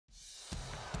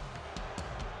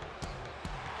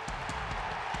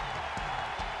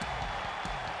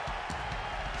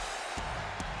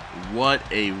What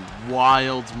a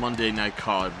wild Monday Night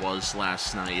CAW it was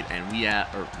last night, and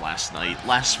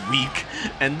last week,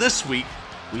 and this week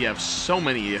we have so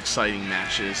many exciting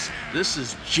matches. This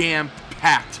is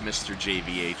jam-packed, Mr.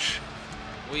 JVH.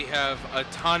 We have a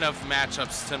ton of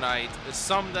matchups tonight,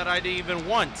 some that I didn't even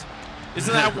want.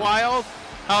 Isn't that wild?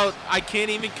 How I can't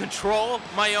even control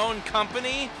my own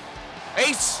company?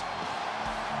 Ace!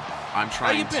 I'm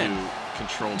trying to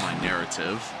control my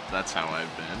narrative. That's how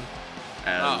I've been.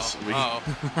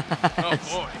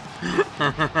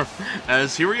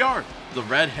 As here we are, the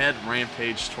Redhead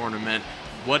Rampage tournament.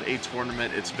 What a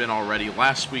tournament it's been already.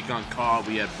 Last week on CAW,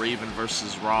 we had Raven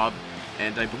versus Rob,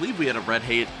 and I believe we had a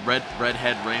Redhead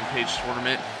Rampage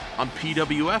tournament on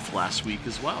PWF last week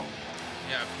as well.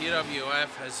 Yeah,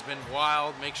 PWF has been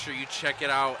wild. Make sure you check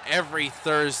it out every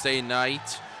Thursday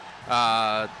night.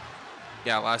 Yeah,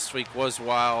 last week was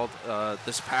wild.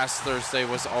 This past Thursday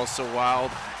was also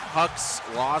wild. Hux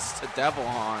lost to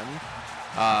Devilhon.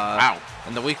 Wow.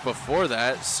 And the week before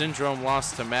that, Syndrome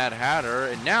lost to Mad Hatter.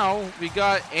 And now we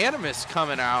got Animus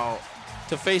coming out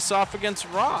to face off against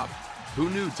Rob. Who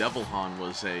knew Devilhon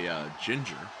was a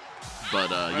ginger? But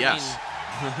yes.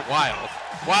 Wild.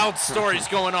 Wild stories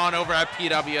going on over at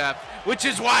PWF, which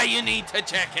is why you need to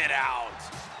check it out.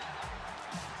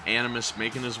 Animus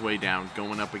making his way down,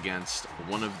 going up against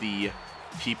one of the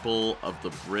people of the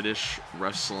British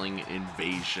Wrestling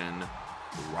Invasion,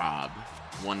 Rob.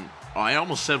 I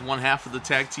almost said one half of the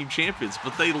tag team champions,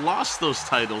 but they lost those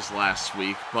titles last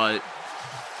week. But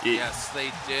yes,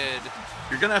 they did.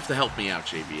 You're gonna have to help me out,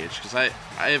 JVH, because I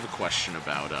have a question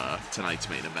about tonight's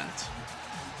main event.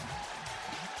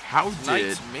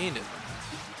 Tonight's main event?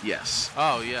 Yes.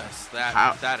 Oh yes, that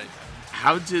event.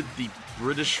 How did the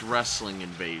British Wrestling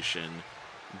Invasion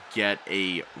get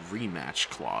a rematch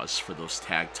clause for those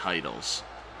tag titles?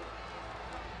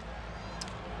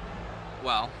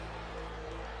 Well,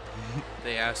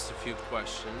 they asked a few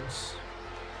questions.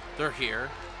 They're here.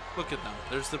 Look at them.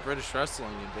 There's the British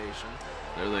Wrestling Invasion.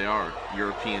 There they are.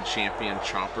 European champion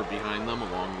Chopper behind them,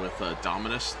 along with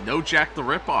Dominus. No Jack the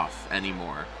Ripoff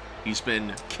anymore. He's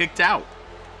been kicked out.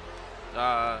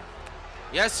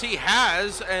 Yes, he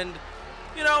has. And,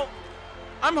 you know,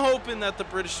 I'm hoping that the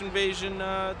British Invasion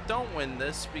don't win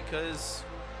this because,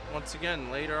 once again,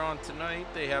 later on tonight,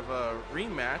 they have a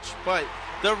rematch. But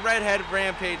the Redhead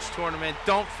Rampage tournament,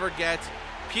 don't forget,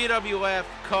 PWF,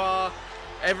 CAW.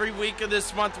 Every week of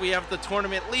this month, we have the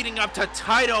tournament leading up to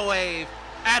Tidal Wave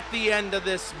at the end of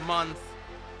this month.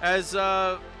 As,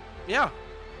 yeah,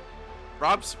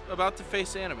 Rob's about to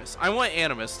face Animus. I want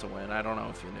Animus to win. I don't know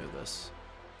if you knew this.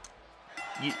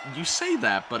 You say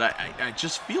that, but I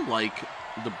just feel like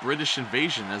the British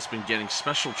Invasion has been getting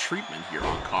special treatment here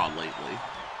on CAW lately.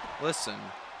 Listen,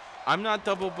 I'm not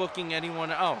double booking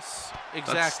anyone else.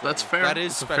 Exactly. That's fair. That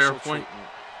is that's special a fair point. treatment.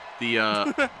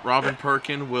 The Robin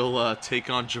Perkin will take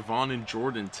on Javon and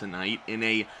Jordan tonight in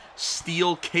a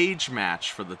steel cage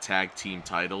match for the tag team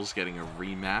titles, getting a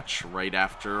rematch right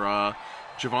after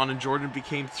Javon and Jordan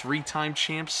became 3-time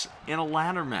champs in a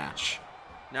ladder match.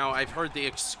 Now, I've heard the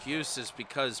excuse is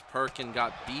because Perkin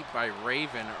got beat by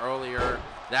Raven earlier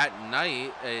that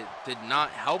night. It did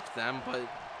not help them, but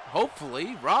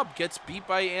hopefully Rob gets beat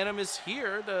by Animus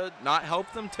here to not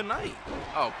help them tonight.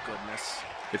 Oh, goodness.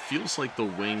 It feels like the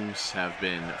Wings have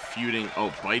been feuding,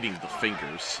 biting the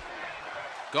fingers.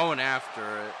 Going after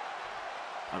it.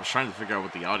 I was trying to figure out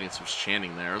what the audience was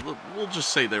chanting there. We'll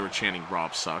just say they were chanting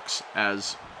Rob sucks,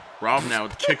 as Rob now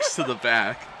kicks to the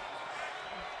back.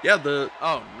 Yeah,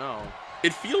 oh, no.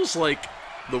 It feels like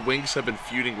the Wings have been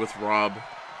feuding with Rob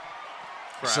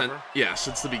forever?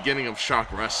 Since the beginning of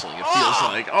ShockWrestling. It feels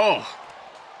like,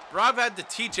 Rob had to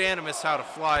teach Animus how to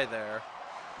fly there.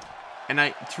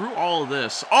 And through all of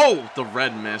this, the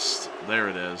red mist. There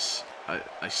it is.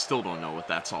 I still don't know what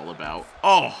that's all about.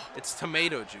 It's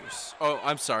tomato juice. Oh,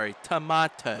 I'm sorry,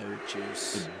 tomato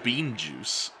juice. The bean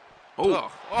juice. Oh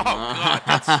God,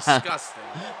 that's disgusting.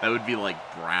 That would be like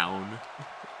brown.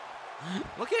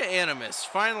 Look at Animus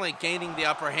finally gaining the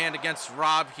upper hand against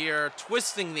Rob here,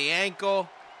 twisting the ankle.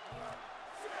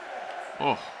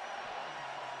 That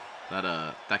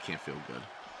can't feel good.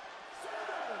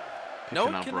 No,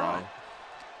 Picking it up cannot. Rob.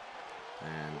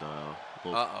 And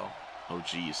oh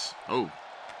geez. Oh,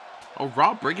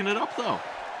 Rob bringing it up though.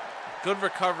 Good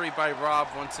recovery by Rob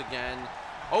once again.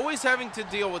 Always having to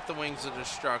deal with the Wings of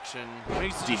Destruction.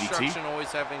 Wings of Destruction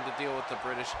always having to deal with the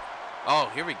British. Oh,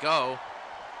 here we go.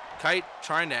 Kite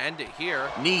trying to end it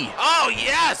here. Knee. Oh,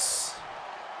 yes!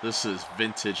 This is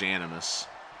vintage Animus.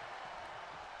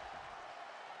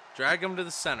 Drag him to the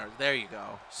center. There you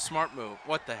go. Smart move.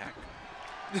 What the heck?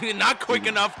 Not quick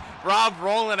enough. Rob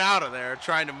rolling out of there,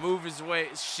 trying to move his way,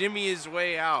 shimmy his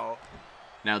way out.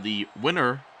 Now the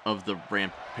winner of the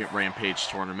Rampage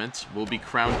tournament will be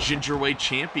crowned Gingerweight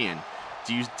champion.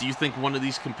 Do you think one of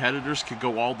these competitors could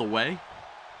go all the way?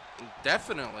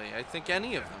 Definitely. I think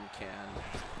any of them can.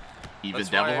 Even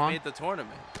That's why Devlin? I made the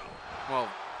tournament. Well,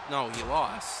 no, he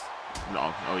lost.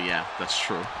 No. Oh yeah, that's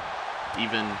true.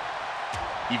 Even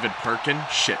Perkin?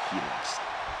 Shit, he lost.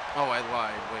 Oh, I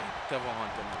lied. Wait, Devil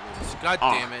Hunt didn't lose. God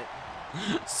damn it.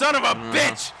 Son of a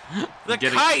bitch! The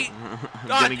kite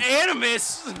got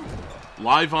Animus!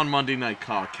 Live on Monday Night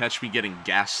CAW, catch me getting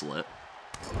gaslit.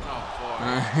 Oh,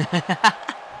 boy.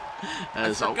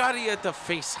 I forgot he had to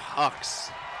face Hux.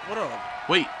 What a...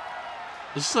 Wait.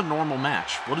 This is a normal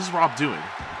match. What is Rob doing?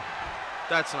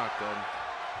 That's not good.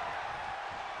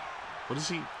 What is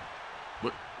he...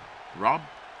 What? Rob?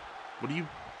 What are you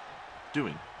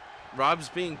doing? Rob's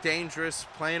being dangerous,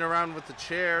 playing around with the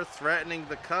chair, threatening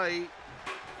the kite.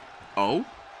 Oh?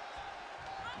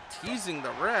 Teasing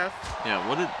the ref. Yeah,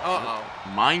 what did...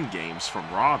 mind games from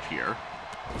Rob here.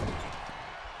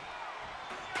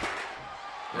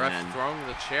 Ref throwing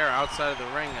the chair outside of the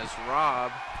ring as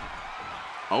Rob...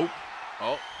 Oh.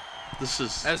 This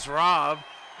is... As Rob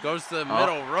goes to the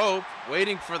middle rope,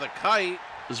 waiting for the kite.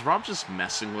 Is Rob just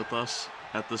messing with us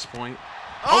at this point?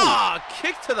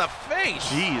 Kick to the face.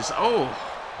 Jeez. Oh.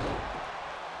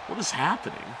 What is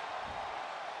happening?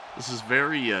 This is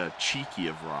very cheeky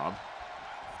of Rob.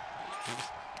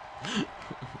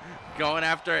 Going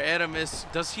after Animus.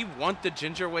 Does he want the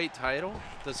Gingerweight title?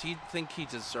 Does he think he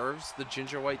deserves the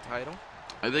Gingerweight title?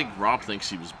 I think Rob thinks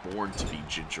he was born to be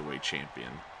Gingerweight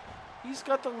champion. He's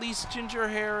got the least ginger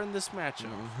hair in this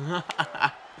matchup.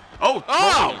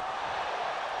 Oh!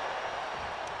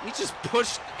 He just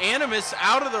pushed Animus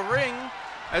out of the ring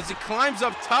as he climbs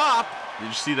up top. Did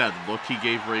you see that look he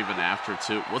gave Raven after,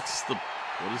 too? What is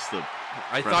the...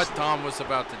 I thought Tom was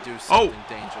about to do something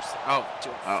dangerous.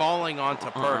 Falling onto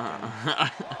Perkin.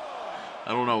 I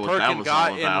don't know what Perkin that was all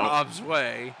about. got in Rob's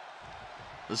way.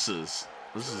 This is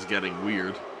getting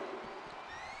weird.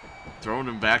 Throwing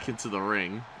him back into the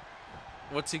ring.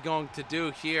 What's he going to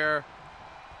do here?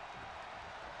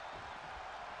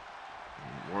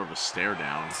 More of a stare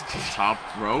down. Top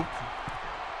rope.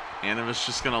 Animus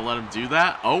just gonna let him do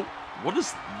that. Oh, what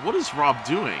is Rob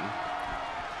doing?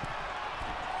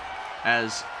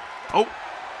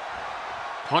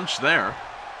 Punch there.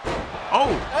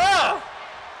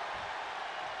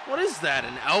 What is that?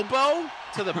 An elbow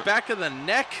to the back of the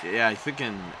neck? Yeah, I think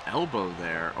an elbow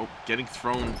there. Oh, getting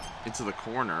thrown into the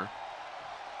corner.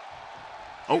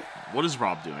 Oh, what is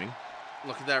Rob doing?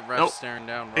 Look at that ref staring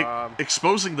down Rob.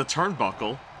 Exposing the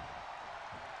turnbuckle.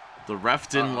 The ref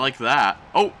didn't like that.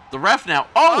 Oh, the ref now.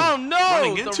 Oh no!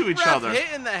 Running into each other.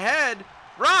 Hitting the head.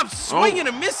 Rob swinging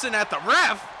and missing at the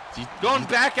ref. Going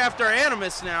back after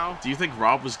Animus now. Do you think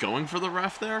Rob was going for the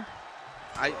ref there?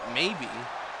 Maybe.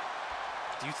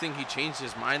 Do you think he changed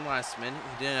his mind last minute?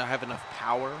 He didn't have enough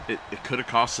power? It could have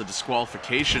cost a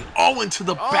disqualification. Oh, into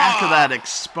the back of that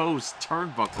exposed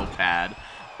turnbuckle pad.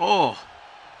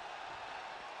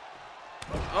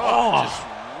 Just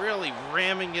really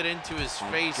ramming it into his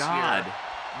face God. here.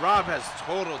 Rob has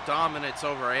total dominance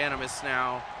over Animus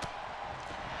now.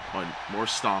 More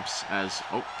stomps as,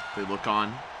 they look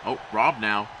on. Rob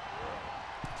now.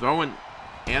 Throwing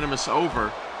Animus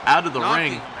over, out of the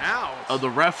ring. Him out. The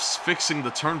ref's fixing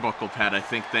the turnbuckle pad, I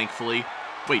think, thankfully.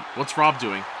 Wait, what's Rob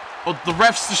doing? Oh, the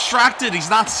ref's distracted. He's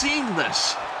not seeing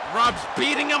this. Rob's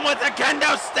beating him with a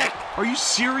kendo stick. Are you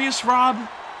serious, Rob?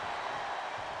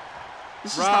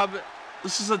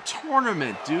 This is a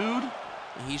tournament, dude.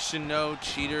 He should know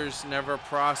cheaters never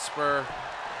prosper.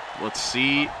 Let's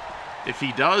see if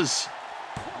he does.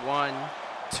 1,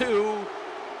 2.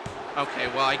 Okay,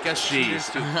 well, I guess cheaters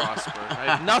do prosper. I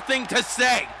have nothing to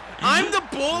say. I'm the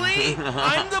bully.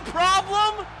 I'm the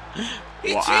problem.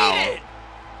 He cheated.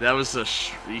 That was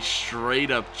he straight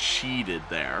up cheated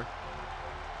there.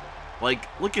 Like,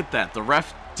 look at that. The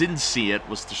ref didn't see it,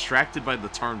 was distracted by the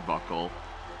turnbuckle.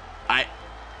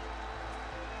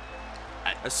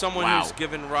 As someone who's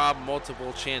given Rob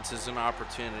multiple chances and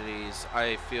opportunities,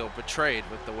 I feel betrayed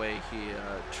with the way he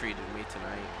treated me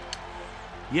tonight.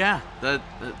 Yeah, that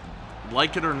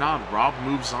like it or not, Rob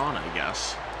moves on, I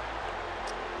guess.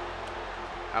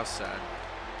 How sad.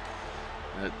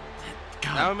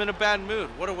 God. Now I'm in a bad mood.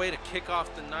 What a way to kick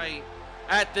off the night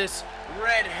at this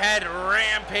Redhead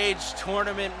Rampage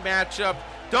tournament matchup.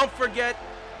 Don't forget,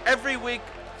 every week,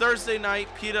 Thursday night,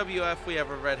 PWF, we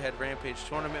have a Redhead Rampage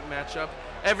tournament matchup.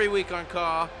 Every week on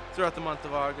CAW, throughout the month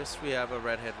of August, we have a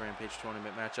Redhead Rampage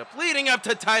tournament matchup leading up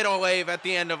to Tidal Wave at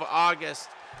the end of August.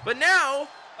 But now,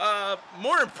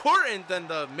 More important than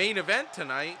the main event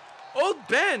tonight, Old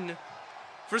Ben,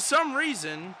 for some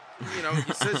reason, you know,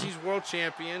 he says he's world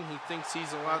champion. He thinks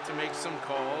he's allowed to make some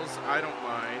calls. I don't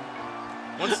mind.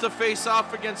 Wants to face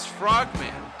off against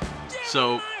Frogman.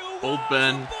 So, Old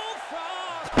Ben...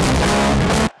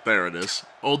 There it is.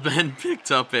 Old Ben picked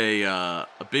up a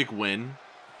big win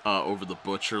over the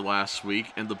Butcher last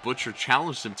week, and the Butcher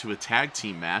challenged him to a tag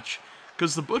team match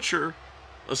because the Butcher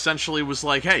essentially was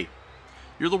like, hey,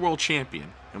 you're the world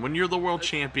champion, and when you're the world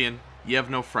champion, you have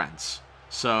no friends.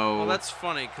 So... Well, that's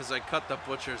funny, because I cut the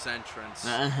Butcher's entrance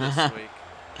this week.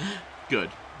 Good.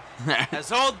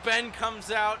 As Old Ben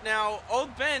comes out now,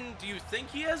 Old Ben, do you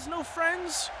think he has no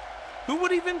friends? Who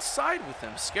would even side with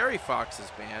him? Scary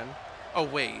Fox's band. Oh,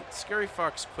 wait. Scary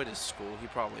Fox quit his school. He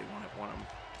probably wouldn't want him.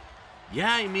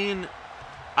 Yeah, I mean,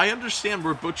 I understand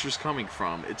where Butcher's coming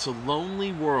from. It's a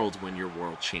lonely world when you're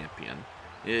world champion.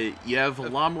 You have a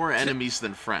lot more enemies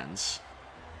than friends.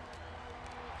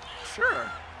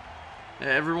 Sure.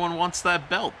 Everyone wants that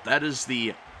belt. That is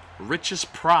the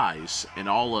richest prize in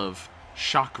all of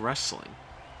ShockWrestling.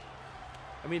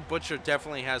 I mean, Butcher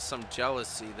definitely has some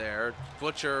jealousy there.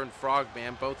 Butcher and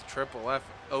Frogman, both Triple F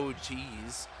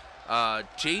OGs.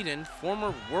 Jaden,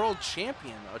 former world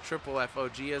champion, a Triple F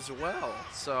OG as well.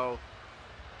 So,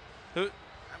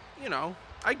 you know,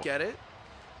 I get it.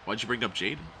 Why'd you bring up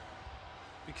Jaden?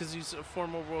 Because he's a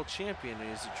former world champion and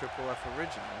he's a Triple F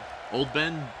original. Old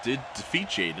Ben did defeat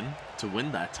Jaden to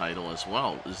win that title as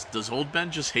well. Does Old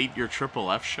Ben just hate your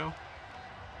Triple F show?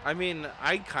 I mean,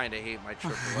 I kind of hate my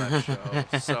Triple F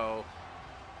show. So,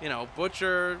 you know,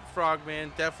 Butcher,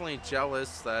 Frogman, definitely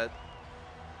jealous that,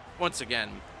 once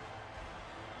again,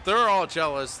 they're all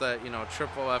jealous that, you know,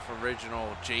 Triple F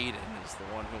original Jaden is the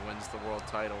one who wins the world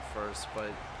title first,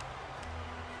 but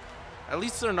at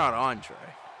least they're not Andre.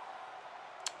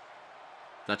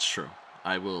 That's true.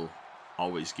 I will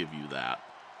always give you that.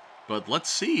 But let's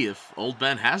see if Old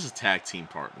Ben has a tag team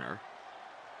partner.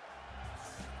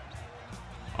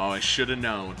 Oh, I should have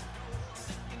known.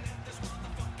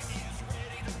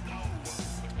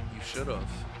 You should have.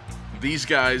 These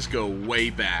guys go way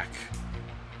back.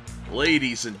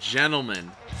 Ladies and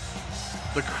gentlemen,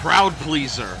 the crowd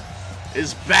pleaser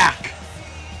is back.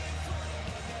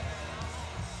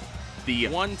 The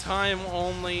one time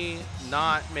only,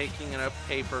 not making a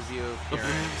pay-per-view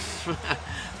appearance.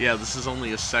 Yeah, this is only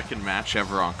his second match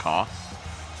ever on CAW.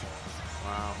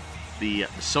 Wow. The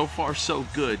so far so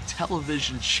good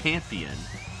television champion.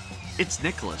 It's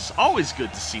Nicholas. Always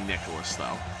good to see Nicholas,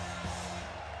 though.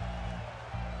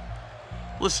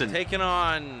 Listen. Taking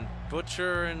on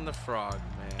Butcher and the Frog,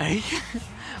 man.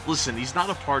 Listen, he's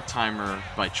not a part-timer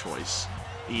by choice.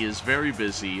 He is very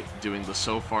busy doing the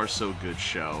So Far So Good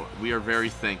show. We are very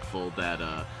thankful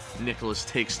that Nicholas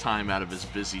takes time out of his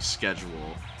busy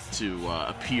schedule to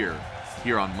appear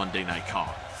here on Monday Night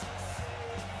CAW.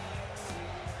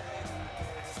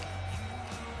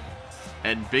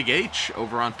 And Big H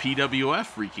over on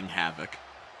PWF wreaking havoc.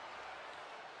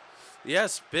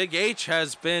 Yes, Big H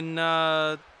has been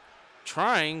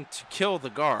trying to kill the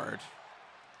guard.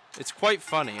 It's quite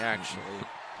funny, actually.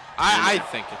 I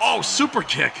think it's funny. Super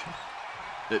kick!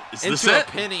 Is this Into it?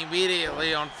 a pin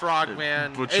immediately on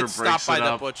Frogman. Butcher It's stopped by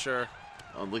the Butcher.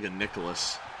 Oh, look at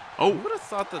Nicholas. Oh! Who would have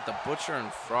thought that the Butcher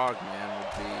and Frogman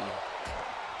would be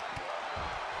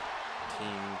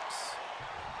teams?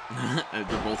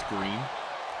 They're both green.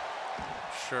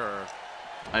 Sure.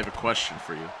 I have a question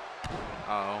for you.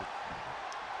 Oh.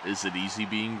 Is it easy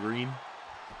being green?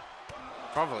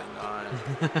 Probably not.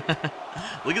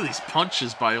 Look at these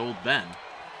punches by Old Ben.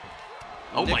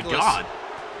 Oh Nicholas my god.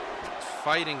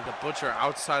 Fighting the Butcher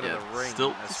outside of the ring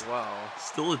as well.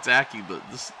 Still attacking, but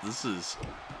this is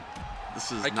not even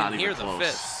close. I can hear the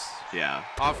fists. Yeah.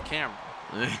 Off camera.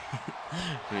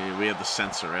 We had to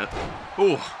censor it.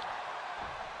 Ooh.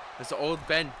 As Old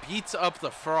Ben beats up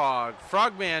the Frog.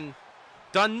 Frogman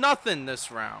done nothing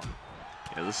this round.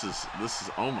 Yeah, this is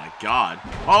oh my god.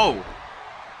 Oh!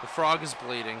 The Frog is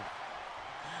bleeding.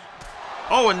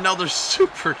 Oh, another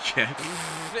super kick.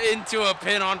 Into a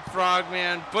pin on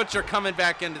Frogman. Butcher coming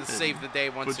back in to save the day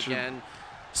once again.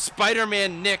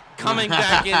 Spider-Man Nick coming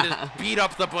back in to beat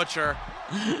up the Butcher.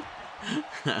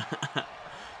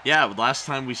 Yeah, last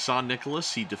time we saw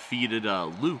Nicholas, he defeated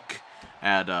Luke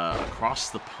at Across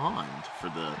the Pond for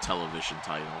the television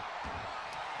title.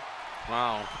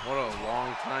 Wow, what a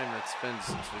long time it's been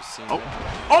since we've seen it.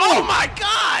 Oh my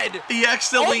god! He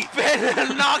accidentally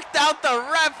knocked out the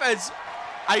ref as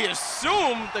I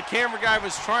assume the camera guy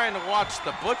was trying to watch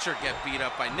the Butcher get beat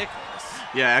up by Nicholas.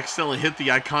 Yeah, accidentally hit the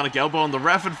iconic elbow on the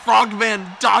ref, and Frogman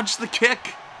dodged the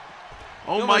kick.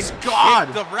 Oh my God!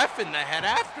 Kicked the ref in the head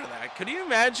after that. Could you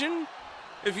imagine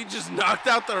if he just knocked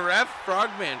out the ref?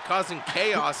 Frogman causing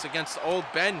chaos against Old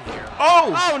Ben here.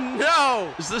 Oh! Oh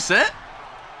no! Is this it?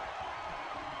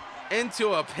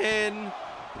 Into a pin.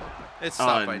 It's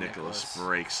stopped by Nicholas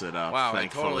breaks it up. Wow,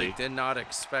 thankfully. I totally did not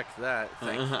expect that.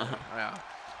 Thankfully. Yeah.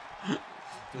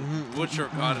 Butcher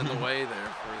got in the way there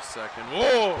for a second.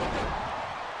 Whoa!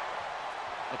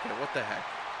 Okay, what the heck?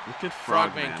 Look at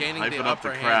Frogman gaining hyping the up the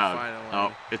upper crowd. hand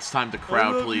finally. Oh, it's time to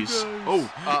crowd, please.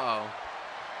 Oh. Uh-oh.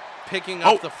 Picking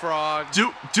up the frog.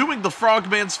 Doing the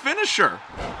Frogman's finisher.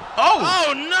 Oh!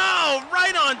 Oh no!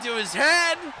 Right onto his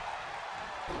head!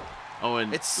 Oh,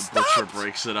 and the Butcher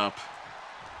breaks it up.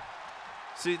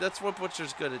 See, that's what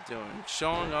Butcher's good at doing.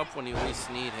 Showing up when you least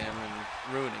need him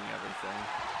and ruining everything.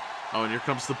 Oh, and here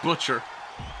comes the Butcher.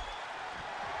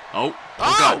 Oh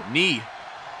God, knee.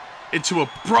 Into a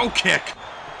bro kick.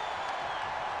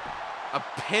 A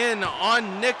pin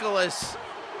on Nicholas.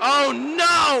 Oh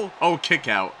no! Oh, kick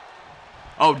out.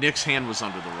 Oh, Nick's hand was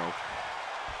under the rope.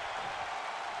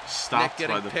 Stopped Nick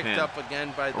by the getting pin. picked up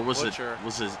again by the Butcher.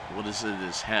 What is it,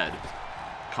 his head?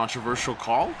 Controversial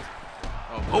call?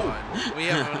 Oh, God. We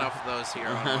have enough of those here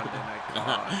on Monday Night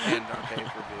CAW and our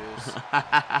pay-per-views.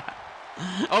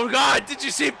 Oh, God. Did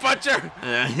you see Butcher?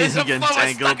 He's getting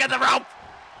tangled. Stuck in the rope.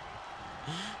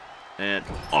 And,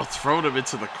 thrown him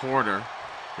into the corner.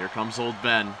 Here comes Old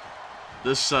Ben.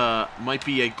 This might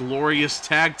be a glorious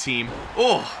tag team.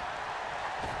 Oh!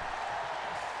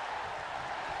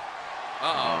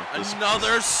 Uh-oh.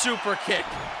 Another super kick.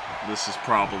 This is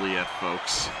probably it,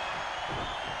 folks.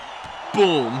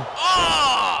 Boom.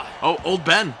 Oh, Old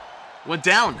Ben went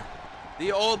down.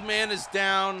 The old man is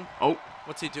down. Oh.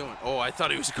 What's he doing? Oh, I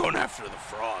thought he was going after the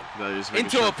frog.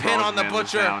 Into a pin on the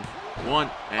Butcher.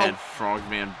 One, and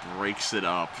Frogman breaks it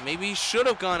up. Maybe he should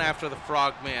have gone after the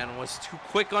Frogman. Was too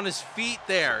quick on his feet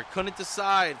there. Couldn't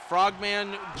decide.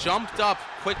 Frogman jumped up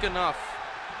quick enough.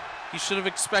 He should have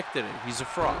expected it. He's a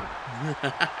frog.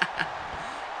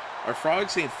 Are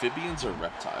frogs amphibians or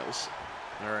reptiles?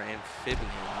 They're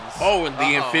amphibians. Oh, and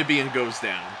the amphibian goes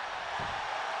down.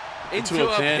 Into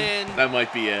a pin. That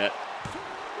might be it.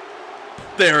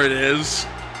 There it is.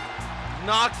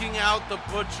 Knocking out the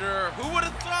Butcher. Who would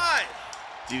have thought?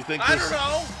 Do you think I don't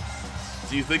know.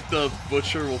 Do you think the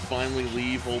Butcher will finally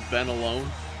leave Old Ben alone?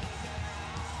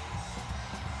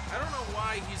 I don't know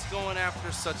why he's going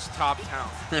after such top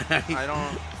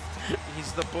talent.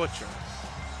 He's the Butcher.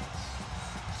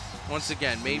 Once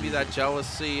again, maybe that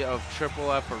jealousy of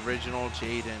Triple F original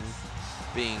Jaden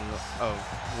being a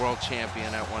world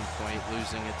champion at one point,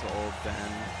 losing it to Old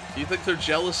Ben. Do you think they're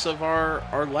jealous of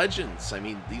our legends? I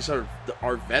mean, these are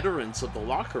our veterans of the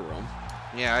locker room.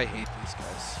 Yeah, I hate these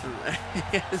guys.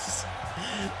 Yes.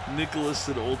 Nicholas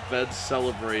and Old Ben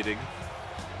celebrating.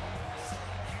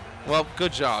 Well,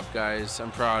 good job, guys.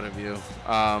 I'm proud of you.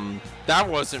 That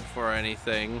wasn't for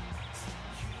anything.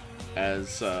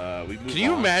 As we move Can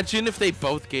you imagine if they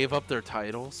both gave up their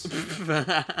titles?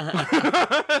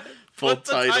 Full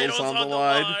titles on the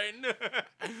line.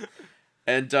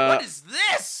 And what is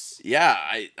this? Yeah,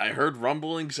 I heard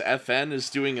rumblings FN is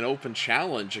doing an open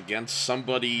challenge against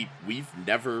somebody we've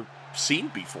never seen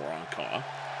before on CAW.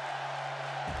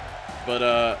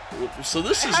 But so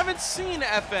this is. I haven't seen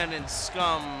FN and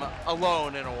Scum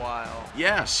alone in a while.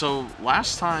 Yeah, so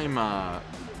last time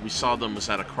we saw them was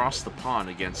at Across the Pond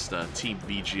against Team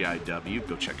VGIW.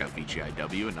 Go check out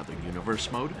VGIW, another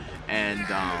universe mode. And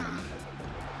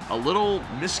a little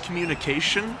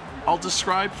miscommunication, I'll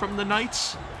describe, from the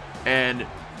Knights. And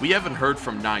we haven't heard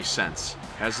from Nye since.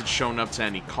 Hasn't shown up to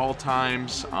any call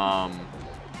times.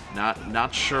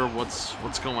 Not sure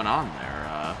what's going on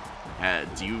there.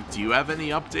 Do you have any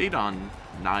update on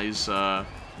Nye's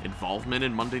involvement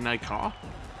in Monday Night CAW?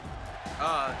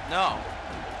 No.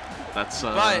 That's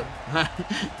But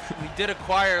we did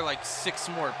acquire like 6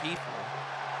 more people.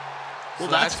 Well,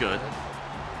 so that's good.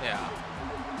 Yeah.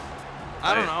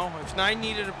 I don't know. If Nye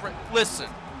needed a break. Listen,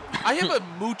 I have a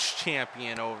mooch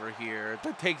champion over here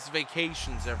that takes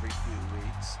vacations every few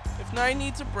weeks. If Nye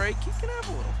needs a break, he can have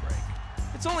a little break.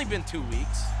 It's only been 2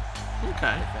 weeks.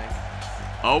 Okay. I think.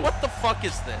 Oh. What the fuck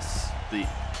is this? Who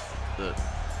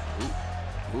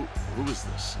is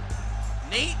this?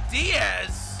 Nate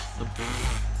Diaz.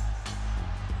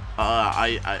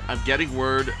 I'm getting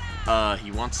word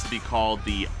he wants to be called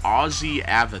the Aussie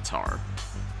Avatar.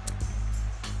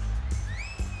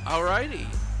 Alrighty.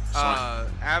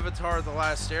 Avatar: The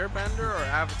Last Airbender or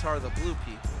Avatar: The Blue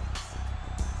People?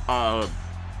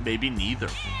 Maybe neither.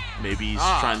 Maybe he's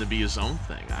trying to be his own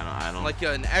thing. I don't. Like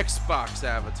an Xbox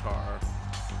Avatar.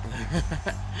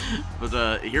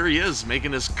 But here he is,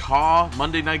 making his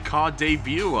Monday Night CAW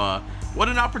debut. What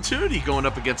an opportunity going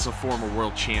up against a former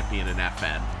world champion in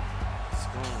FN. He's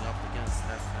going up against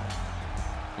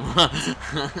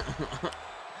FN.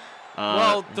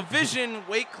 Well, division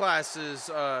weight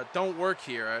classes don't work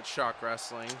here at Shock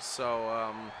Wrestling,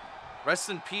 so rest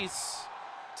in peace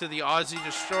to the Aussie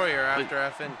Destroyer after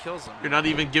FN kills him. You're not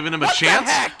even giving him a chance? What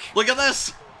the heck? Look at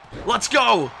this! Let's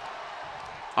go!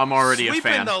 I'm already a fan.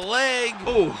 Sweeping the leg.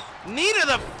 Oh. Knee to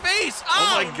the face.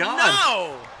 Oh my God.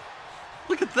 No!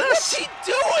 Look at this. What's he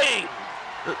doing?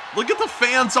 Look at the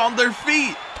fans on their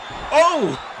feet.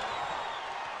 Oh!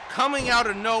 Coming out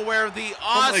of nowhere, the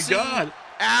Aussie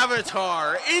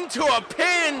Avatar into a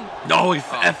pin. No, if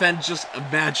FN, just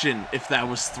imagine if that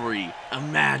was 3.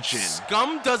 Imagine.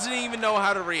 Scum doesn't even know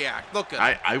how to react. Look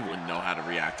at I wouldn't know how to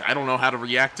react. I don't know how to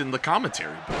react in the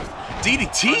commentary booth.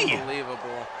 DDT.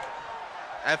 Unbelievable.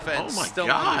 FN Oh my still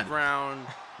God. on the ground,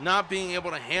 not being able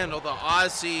to handle the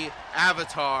Aussie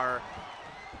Avatar.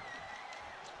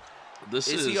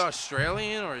 Is he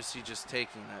Australian or is he just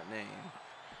taking that name?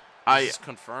 Is this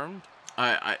confirmed?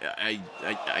 I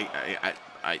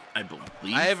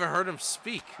believe. I haven't heard him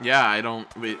speak. Yeah, I don't.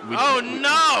 No!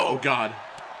 Oh God.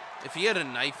 If he had a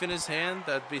knife in his hand,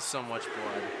 that'd be so much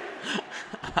blood.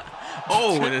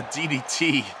 Oh, and a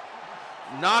DDT.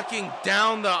 Knocking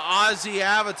down the Aussie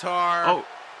Avatar. Oh,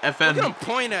 FN. Look at him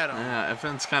point at him. Yeah,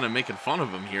 FN's kind of making fun of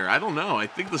him here. I don't know. I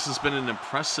think this has been an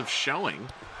impressive showing.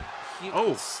 He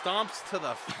stomps to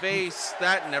the face.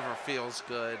 That never feels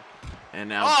good. And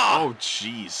now, oh,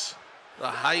 jeez. The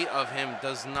height of him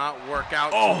does not work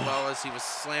out too well as he was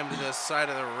slammed to the side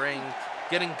of the ring,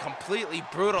 getting completely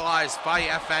brutalized by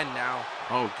FN now.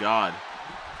 Oh, God.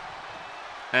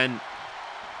 And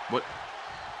what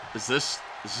is this?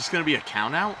 Is this going to be a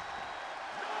count out?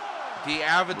 The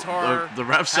Avatar the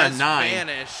ref said has 9.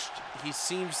 Vanished. He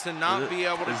seems to not be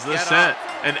able to Is get this up. it?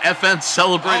 And FN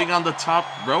celebrating on the top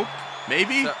rope?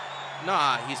 Maybe?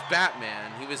 Nah, he's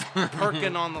Batman. He was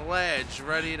perking on the ledge,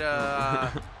 ready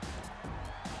to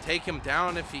take him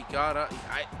down if he got up.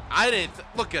 I didn't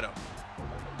look at him.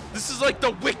 This is like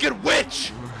the Wicked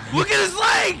Witch. Look at his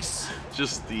legs.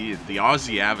 Just the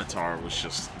Aussie Avatar was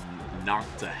just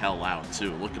knocked the hell out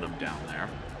too. Look at him down there.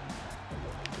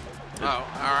 Oh,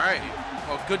 all right.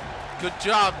 Well, good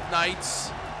job, Knights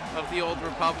of the Old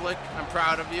Republic. I'm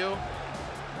proud of you.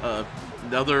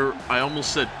 Another, I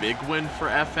almost said big win for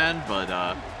FN, but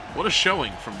what a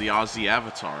showing from the Aussie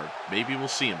Avatar. Maybe we'll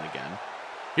see him again.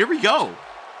 Here we go.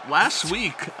 Last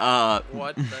week,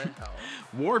 what the hell?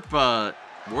 Warp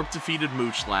defeated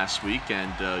Mooch last week,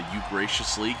 and you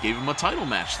graciously gave him a title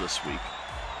match this week.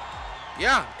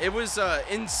 Yeah, it was an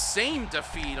insane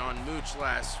defeat on Mooch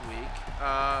last week.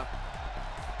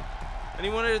 And he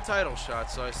wanted a title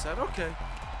shot, so I said, okay.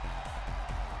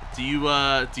 Do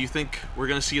you think we're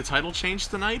gonna see a title change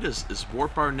tonight? Is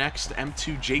Warp our next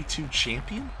M2J2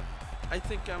 champion? I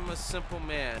think I'm a simple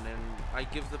man, and I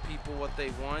give the people what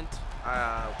they want.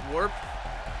 Warp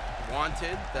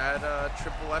wanted that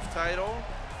Triple F title,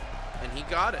 and he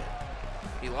got it.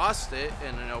 He lost it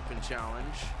in an open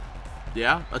challenge.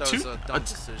 Yeah, That was a dumb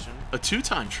decision. A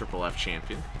 2-time Triple F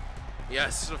champion.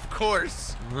 Yes, of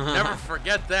course. Never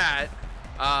forget that.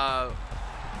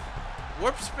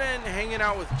 Warp's been hanging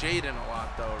out with Jaden a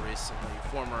lot, though, recently.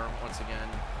 Former, once again,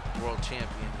 world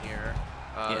champion here.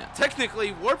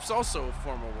 Technically, Warp's also a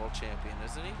former world champion,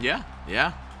 isn't he?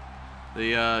 Yeah.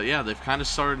 They've kind of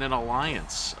started an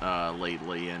alliance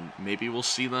lately, and maybe we'll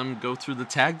see them go through the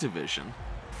tag division.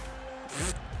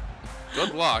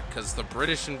 Good luck, because the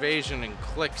British Invasion and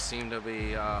Click seem to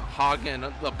be hogging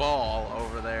the ball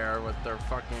over there with their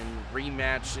fucking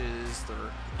rematches, their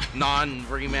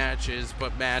non-rematches,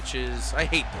 but matches. I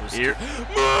hate those.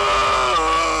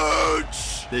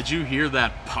 Mooch! Did you hear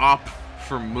that pop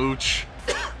from Mooch?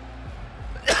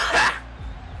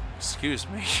 Excuse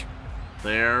me.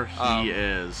 There he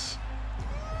is.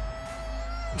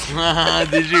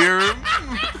 Did you hear him?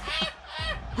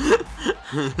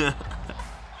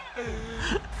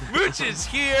 Mooch is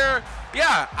here.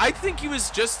 Yeah, I think he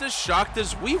was just as shocked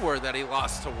as we were that he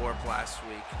lost to Warp last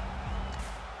week.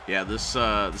 Yeah, this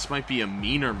might be a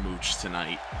meaner Mooch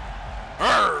tonight.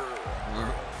 The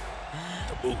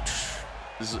Mooch.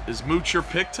 Is Mooch your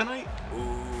pick tonight?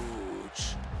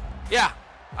 Mooch. Yeah,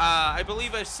 I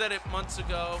believe I said it months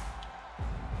ago.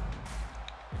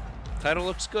 Title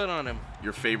looks good on him.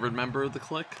 Your favorite member of the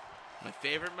Clique? My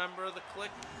favorite member of the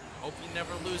Clique? Hope he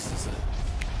never loses it.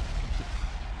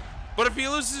 But if he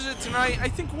loses it tonight, I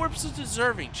think Warp's a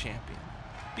deserving champion.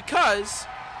 Because,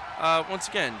 once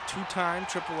again, 2-time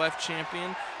Triple F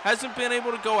champion. hasn't been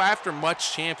able to go after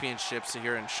much championships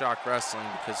here in Shock Wrestling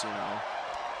because, you know,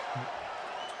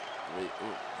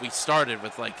 we started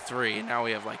with like 3 and now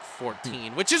we have like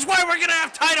 14, which is why we're going to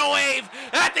have Tidal Wave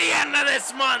at the end of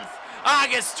this month,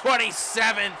 August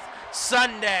 27th,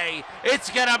 Sunday. It's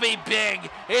going to be big.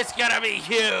 It's going to be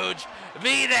huge.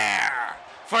 Be there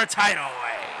for Tidal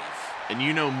Wave. And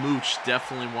you know Mooch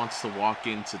definitely wants to walk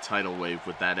into Tidal Wave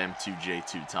with that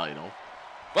M2J2 title.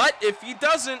 But if he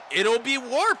doesn't, it'll be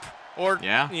Warp. Or,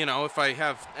 yeah. You know, if I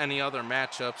have any other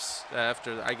matchups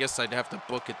after, I guess I'd have to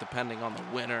book it depending on the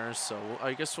winners. So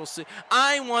I guess we'll see.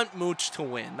 I want Mooch to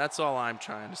win. That's all I'm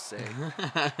trying to say.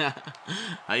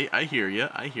 I hear you.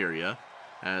 I hear you.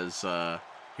 As,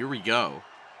 here we go.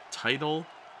 Title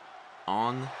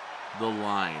on the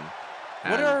line.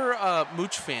 What are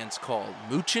Mooch fans called?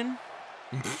 Moochin'?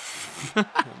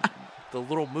 The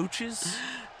little mooches?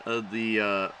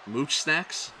 The Mooch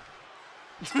snacks?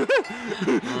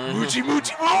 Moochy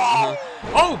Moochy.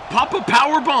 Oh, Papa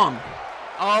Powerbomb.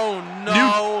 Oh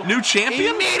no. New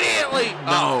champion? Immediately.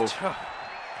 No.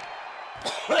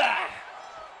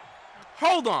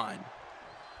 Hold on.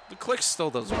 The Click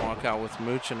still doesn't walk out with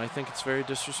Mooch, and I think it's very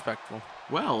disrespectful.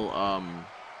 Well,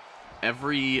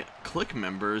 every Click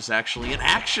member is actually in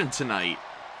action tonight.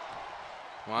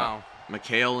 Wow.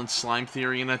 Mikhail and Slime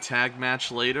Theory in a tag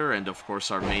match later, and of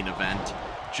course our main event,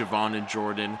 Javon and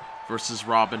Jordan versus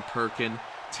Robin Perkin.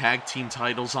 Tag team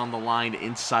titles on the line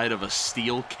inside of a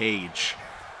steel cage.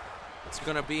 It's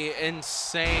going to be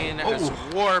insane as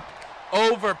Warp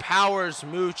overpowers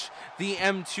Mooch, the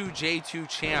M2J2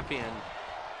 champion.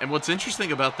 And what's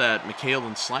interesting about that Mikhail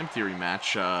and Slime Theory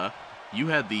match, you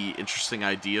had the interesting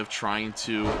idea of trying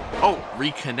to,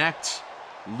 reconnect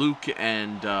Luke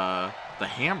and the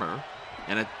Hammer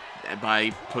and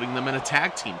by putting them in a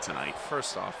tag team tonight.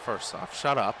 First off,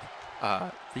 shut up.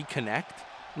 Reconnect?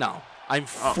 No. I'm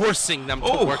forcing them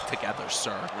to work together,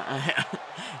 sir.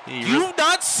 Do you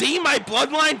not see my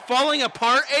bloodline falling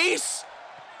apart, Ace?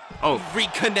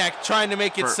 Reconnect, trying to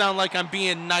make it sound like I'm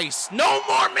being nice. No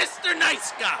more Mr.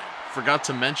 Nice Guy! Forgot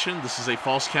to mention, this is a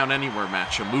False Count Anywhere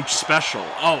match, a Mooch special.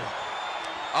 A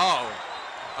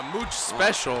Mooch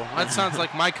special? That sounds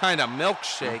like my kind of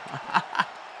milkshake.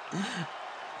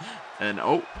 And,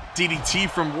 DDT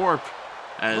from Warp.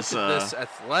 As, look at this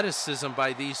athleticism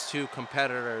by these two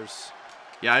competitors.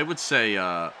 Yeah, I would say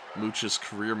Mooch's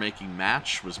career-making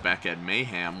match was back at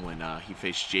Mayhem when he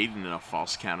faced Jaden in a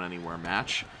False Count Anywhere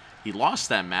match. He lost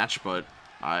that match, but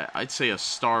I'd say a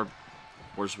star.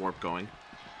 Where's Warp going?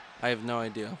 I have no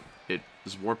idea.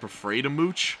 Is Warp afraid of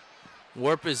Mooch?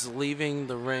 Warp is leaving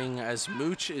the ring as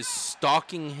Mooch is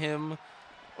stalking him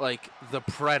like the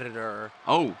Predator.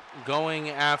 Going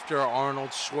after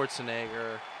Arnold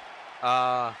Schwarzenegger.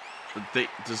 Are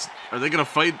they gonna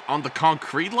fight on the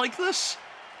concrete like this?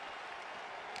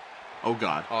 Oh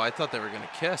God! Oh, I thought they were gonna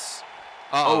kiss.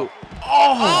 Oh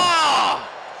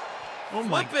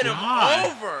my God! Flipping him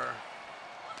over.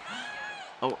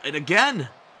 Oh, and again.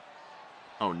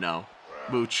 Oh no,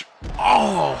 Mooch.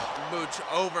 Mooch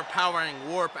overpowering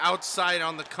Warp outside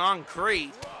on the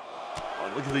concrete.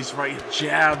 Oh, look at these right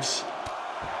jabs.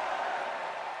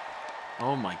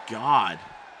 Oh my God.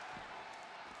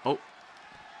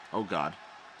 Oh God.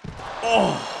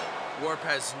 Warp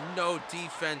has no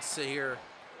defense here.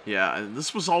 Yeah, and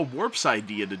this was all Warp's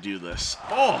idea to do this.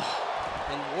 And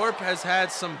Warp has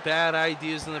had some bad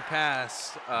ideas in the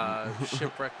past.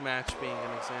 Shipwreck match being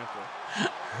an example.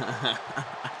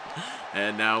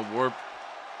 And now Warp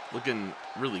looking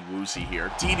really woozy here.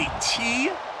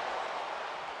 DDT.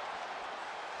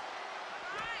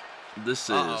 This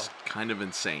is kind of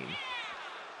insane.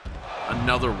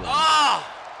 Another one.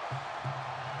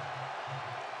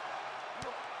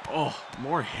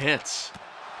 More hits.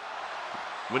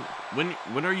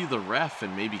 When are you the ref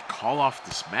and maybe call off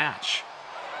this match?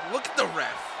 Look at the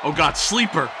ref. Oh God,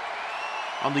 sleeper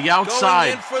on the outside.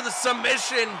 Going in for the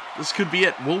submission. This could be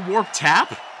it. Will Warp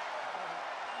tap?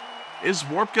 Is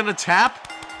Warp gonna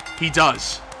tap? He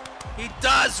does. He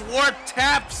does. Warp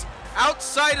taps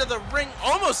outside of the ring,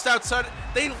 almost outside.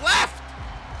 They left.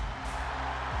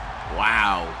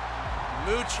 Wow.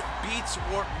 Mooch beats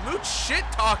Warp. Mooch shit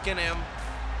talking him.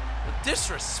 The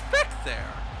disrespect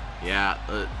there. Yeah,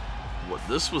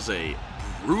 this was a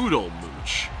brutal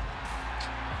Mooch.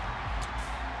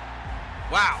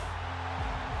 Wow.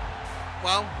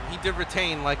 Well, he did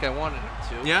retain like I wanted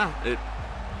him to. Yeah, it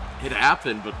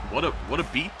happened, but what a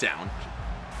beatdown.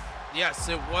 Yes,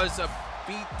 it was a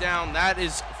beatdown. That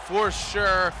is for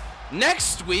sure.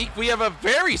 Next week we have a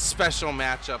very special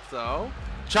matchup though.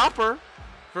 Chopper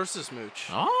versus Mooch.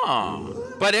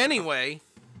 Oh. But anyway,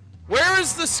 Where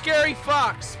is the scary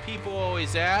fox? People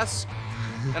always ask.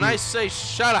 And I say,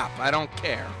 shut up. I don't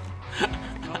care.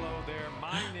 Hello there.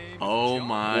 My name Oh is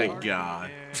my John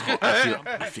God. Barton,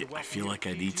 I feel like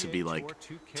I need to be like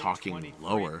talking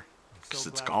lower because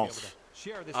it's golf.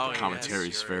 Oh, The commentary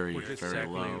is yes, very, you're very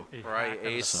low. Right,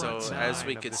 Ace. So as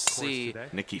we could see,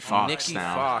 Nikki Fox Nikki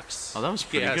now. Fox. Oh, that was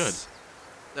pretty good.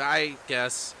 I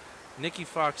guess Nikki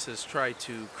Fox has tried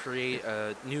to create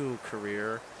a new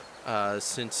career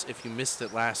since, if you missed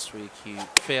it last week, he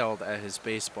failed at his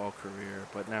baseball career,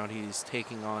 but now he's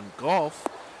taking on golf.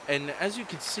 And as you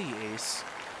can see, Ace,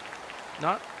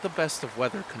 not the best of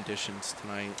weather conditions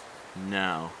tonight.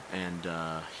 No, and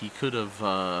he could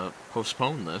have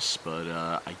postponed this, but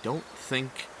I don't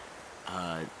think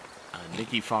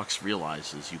Nikki Fox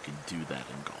realizes you can do that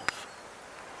in golf.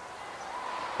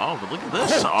 Oh, but look at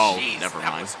this. Oh, Jeez, never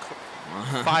that mind. was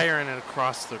firing it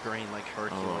across the green like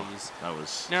Hercules. That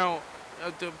was... Now,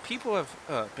 the people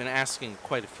have been asking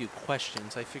quite a few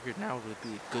questions. I figured now would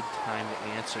be a good time to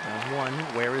answer them. One,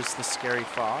 where is the scary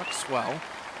fox? Well,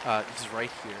 he's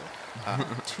right here.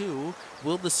 Two,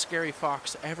 will the scary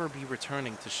fox ever be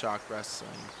returning to Shock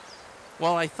Wrestling?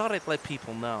 Well, I thought I'd let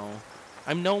people know.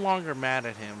 I'm no longer mad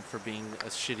at him for being a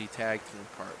shitty tag team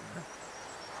partner.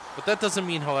 But that doesn't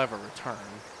mean he'll ever return.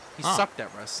 He sucked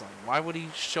at wrestling. Why would he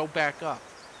show back up?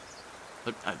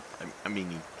 But, I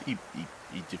mean, he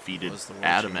defeated Was the world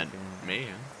Adam and champion.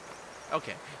 Mayhem.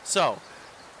 Okay, so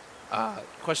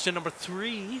question number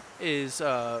 3 is,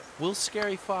 will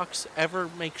Scary Fox ever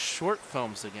make short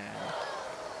films again?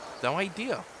 No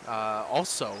idea.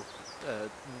 Also,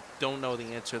 don't know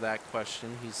the answer to that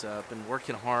question. He's been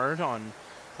working hard on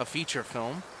a feature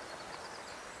film.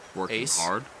 Working Ace?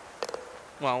 hard.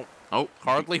 Well, Oh,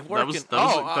 hardly working.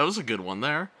 That was a good one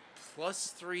there.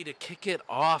 +3 to kick it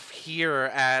off here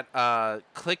at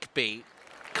Clickbait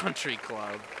Country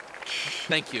Club.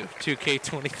 Thank you,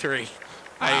 2K23.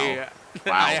 Wow.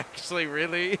 I actually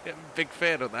really am a big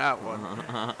fan of that one.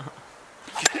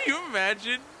 Can you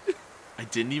imagine? I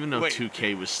didn't even know Wait.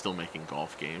 2K was still making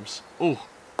golf games. Oh.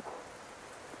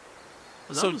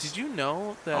 So did you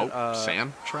know that...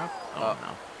 sand trap? Oh,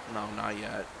 no. No, not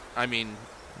yet. I mean...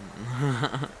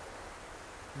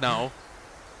 no.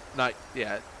 Not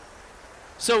yet.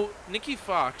 So, Nikki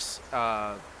Fox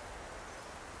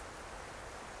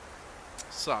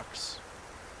sucks.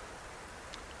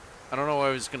 I don't know what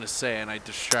I was going to say, and I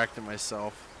distracted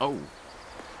myself. Oh.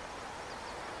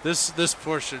 This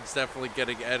portion's definitely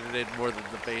getting edited more than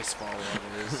the baseball one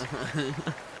is.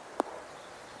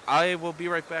 I will be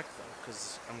right back, though,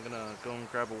 because I'm going to go and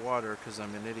grab a water because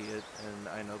I'm an idiot, and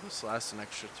I know this lasts an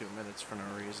extra 2 minutes for no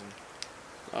reason.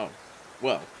 Oh.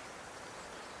 Well.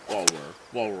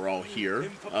 While we're all here,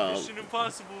 Mission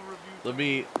Impossible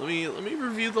review. let me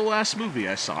review the last movie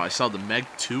I saw. I saw The Meg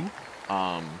 2,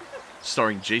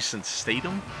 starring Jason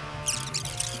Statham.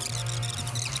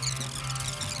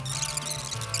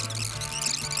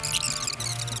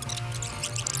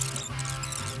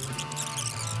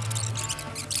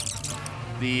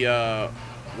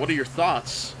 What are your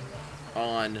thoughts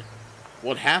on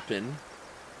what happened?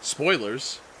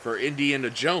 Spoilers for Indiana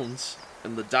Jones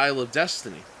and the Dial of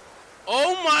Destiny.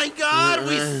 Oh my god,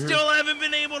 we still haven't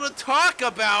been able to talk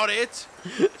about it!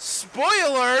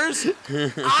 Spoilers!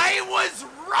 I was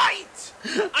right!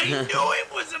 I knew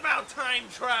it was about time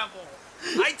travel!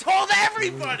 I told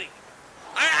everybody!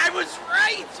 I was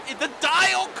right! The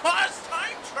dial caused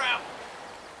time travel!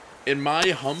 In my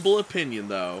humble opinion,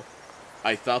 though,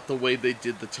 I thought the way they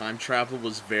did the time travel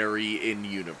was very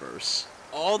in-universe.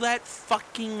 All that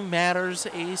fucking matters,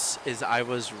 Ace, is I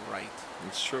was right.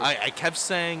 It's true. I kept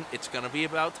saying it's gonna be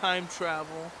about time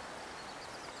travel,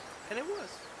 and it was.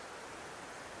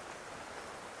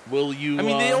 Will you? I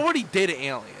mean, they already did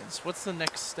aliens. What's the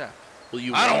next step? Will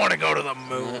you? I don't want to go to the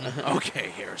moon. Okay,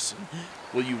 Harrison.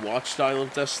 Will you watch Dial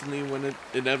of Destiny when it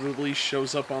inevitably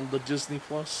shows up on the Disney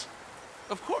Plus?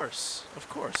 Of course, of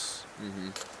course.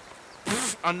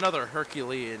 Mm-hmm. Another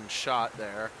Herculean shot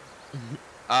there.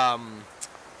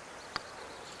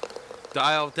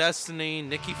 Dial of Destiny,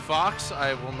 Nikki Fox,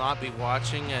 I will not be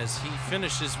watching as he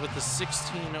finishes with the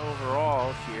 16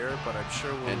 overall here, but I'm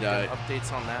sure we'll get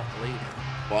updates on that later.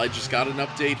 Well, I just got an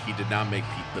update. He did not make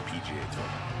the PGA Tour.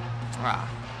 Ah,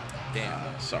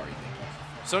 damn. Sorry, Nikki.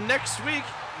 So next week,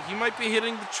 he might be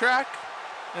hitting the track,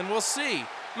 and we'll see.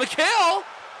 Mikhail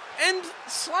and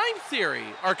Slime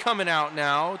Theory are coming out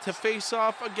now to face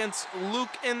off against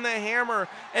Luke and the Hammer.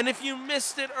 And if you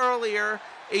missed it earlier,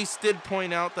 Ace did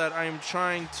point out that I am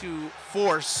trying to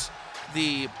force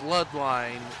the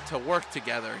bloodline to work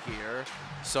together here.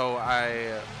 So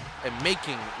I am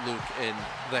making Luke and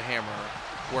the Hammer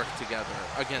work together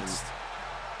against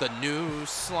the new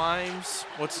Slimes.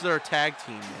 What's their tag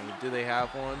team name? Do they have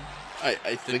one? I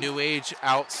The think New Age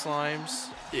Out Slimes.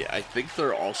 yeah, I think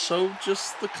they're also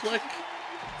just the Click.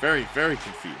 Very, very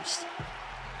confused.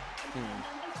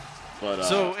 But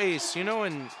So Ace, you know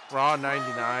in Raw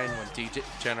 99 when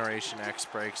D-Generation X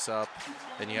breaks up,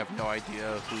 and you have no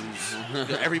idea who's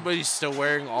everybody's still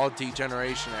wearing all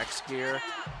D-Generation X gear.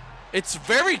 It's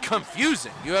very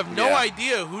confusing. You have no Yeah.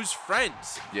 idea who's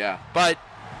friends. yeah, But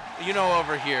you know,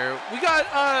 over here we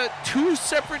got two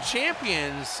separate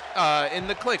champions in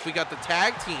the Click. We got the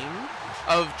tag team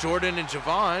of Jordan and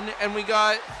Javon, and we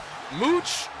got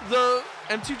Mooch, the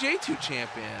M2J2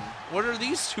 champion. What are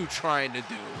these two trying to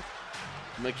do?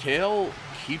 Mikhail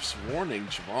keeps warning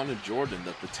Javon and Jordan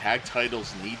that the tag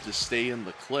titles need to stay in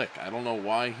the Click. I don't know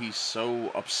why he's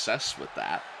so obsessed with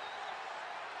that.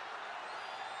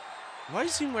 Why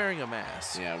is he wearing a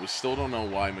mask? Yeah, we still don't know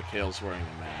why Mikhail's wearing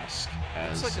a mask.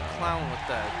 It's like a clown with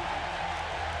that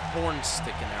horn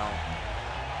sticking out.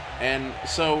 And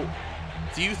so,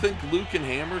 do you think Luke and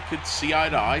Hammer could see eye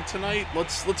to eye tonight?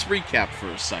 Let's recap for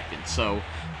a second. So,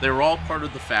 they were all part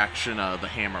of the faction, the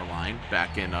Hammer line,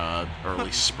 back in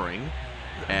early spring,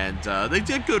 and they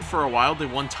did good for a while. They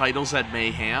won titles at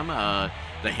Mayhem.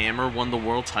 The Hammer won the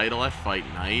world title at Fight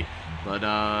Night, but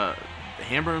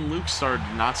Hammer and Luke started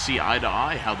to not see eye to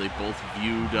eye how they both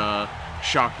viewed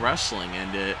Shock Wrestling,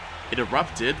 and it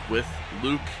erupted with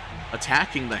Luke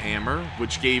attacking the Hammer,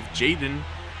 which gave Jaden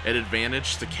an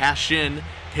advantage to cash in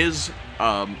his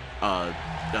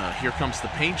Here Comes the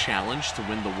Pain challenge to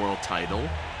win the world title.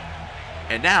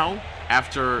 And now,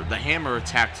 after the Hammer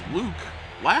attacked Luke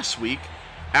last week,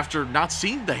 after not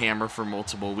seeing the Hammer for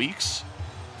multiple weeks,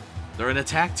 they're an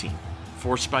attack team,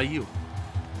 forced by you.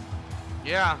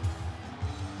 Yeah,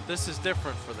 this is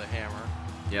different for the Hammer.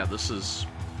 Yeah, this is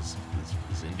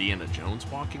Indiana Jones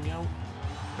walking out?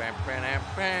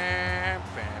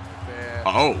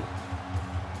 Oh.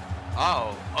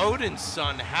 Oh, Odin's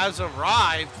son has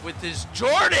arrived with his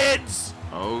Jordans!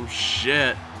 Oh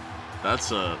shit.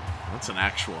 That's an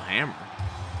actual hammer.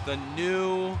 The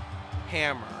new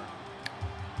Hammer.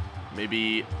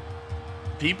 Maybe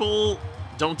people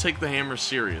don't take the Hammer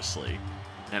seriously,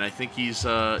 and I think he's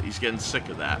getting sick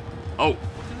of that. Oh, Look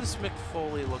at this Mick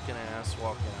Foley looking ass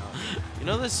walking out. You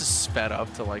know this is sped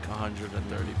up to like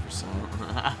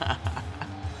 130%.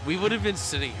 We would have been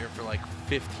sitting here for like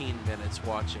 15 minutes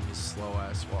watching his slow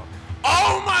ass walk.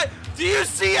 Oh my! Do you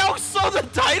see how slow the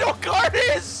title card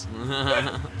is?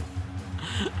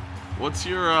 What's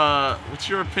your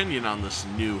opinion on this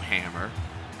new Hammer?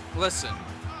 Listen,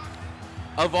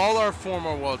 of all our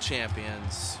former world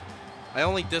champions, I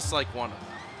only dislike one of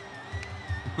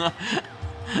them.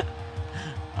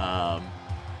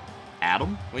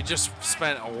 Adam? We just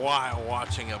spent a while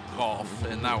watching him golf,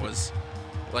 and that was,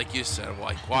 like you said,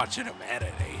 like watching him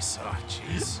edit Ace. Oh,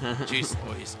 jeez. Jeez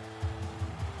Louise.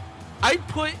 I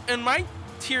put in my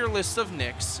tier list of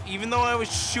Knicks, even though I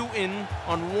was shooting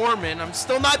on Warman, I'm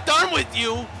still not done with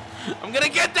you. I'm going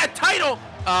to get that title.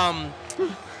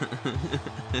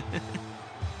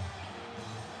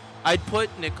 I'd put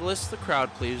Nicholas the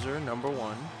Crowd Pleaser number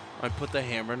 1. I'd put the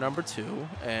Hammer number 2,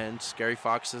 and Scary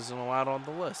Fox isn't allowed on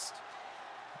the list.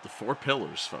 The 4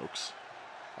 pillars, folks.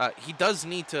 He does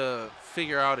need to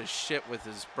figure out his shit with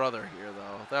his brother here,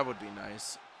 though. That would be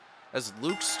nice. As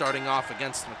Luke's starting off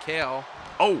against Mikhail.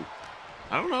 Oh,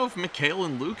 I don't know if Mikhail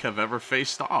and Luke have ever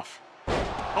faced off.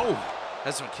 Oh.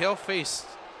 Has Mikhail faced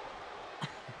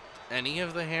any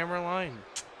of the Hammer line?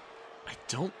 I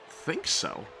don't think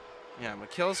so. Yeah,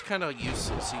 Mikhail's kind of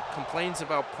useless. He complains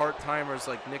about part-timers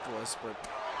like Nicholas, but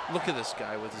look at this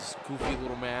guy with his goofy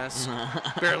little mask,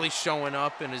 barely showing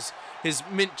up in his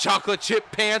mint chocolate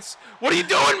chip pants. What are you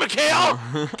doing, Mikhail?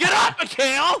 Get up,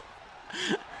 Mikhail!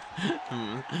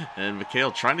 And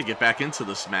Mikhail trying to get back into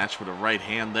this match with a right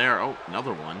hand there. Oh,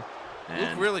 another one.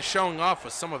 And Luke really showing off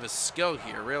with some of his skill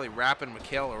here, really wrapping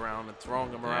Mikhail around and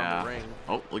throwing him around the ring.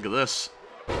 Oh, look at this.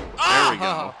 There Oh! we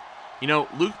go. You know,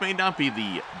 Luke may not be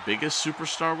the biggest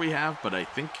superstar we have, but I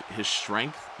think his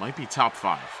strength might be top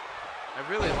 5.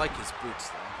 I really like his boots,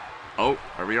 though. Oh,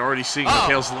 are we already seeing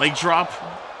Mikhail's leg drop?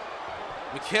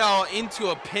 Mikhail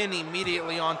into a pin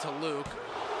immediately onto Luke.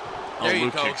 There you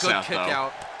Luke go. kicks Good out, kick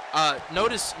though. out.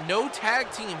 Notice no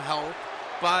tag team help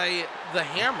by the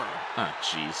Hammer. Ah,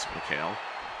 jeez, Mikhail.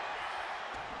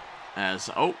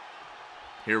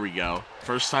 Here we go.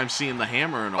 First time seeing the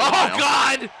Hammer in a while. Oh,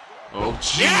 God! Oh,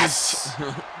 jeez. Yes!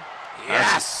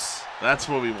 Yes! That's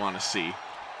what we want to see.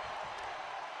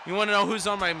 You want to know who's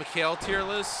on my Mikhail tier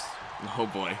list? Oh,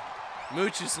 boy.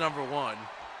 Mooch is number 1.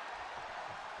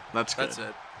 That's good. That's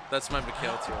it. That's my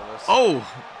McHale tier list. Oh!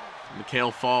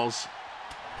 McHale falls.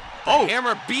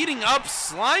 Hammer beating up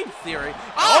Slime Theory.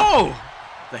 Oh!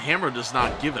 The Hammer does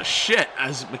not give a shit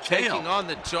as McHale. Taking on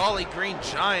the Jolly Green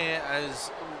Giant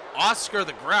as Oscar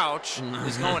the Grouch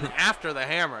is going after the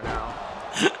Hammer now.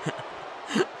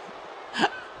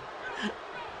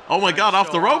 Oh my God,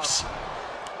 off the ropes.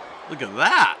 Look at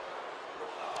that.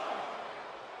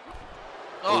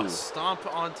 Oh, Ooh. stomp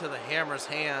onto the Hammer's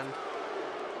hand.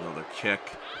 Another kick.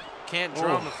 Can't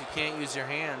drum if you can't use your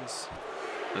hands.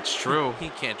 That's true. He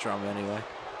can't drum anyway.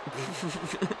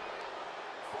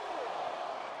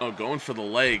 Oh, going for the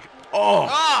leg. Oh!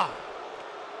 Ah!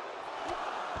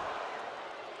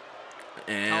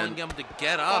 And Telling him to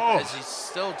get up as he's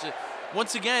still just...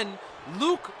 Once again,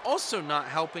 Luke also not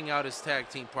helping out his tag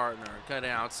team partner, kind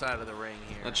of outside of the ring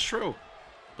here. that's true.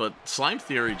 But Slime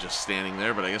Theory just standing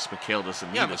there, but I guess McHale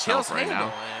doesn't need his McHale's help right now.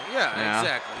 handling it. Yeah,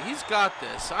 exactly. He's got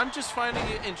this. I'm just finding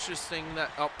it interesting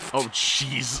that... Oh,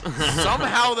 jeez.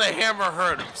 somehow the Hammer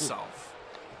hurt himself.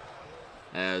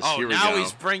 As Oh, here we now go.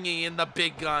 he's bringing in the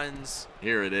big guns.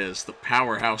 Here it is, the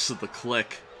powerhouse of the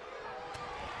Click.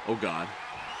 Oh, God.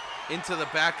 Into the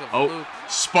back of Luke.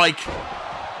 Spike.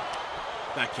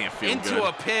 That can't feel good. Into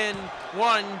a pin.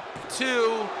 1,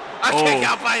 2. A kick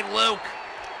out by Luke.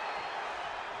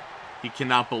 He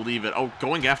cannot believe it. Oh,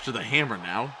 going after the Hammer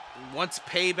now. Wants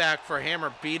payback for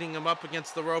Hammer beating him up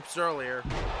against the ropes earlier.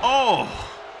 Oh!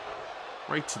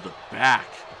 Right to the back.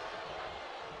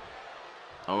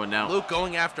 Oh, and now... Luke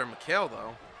going after McHale,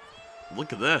 though.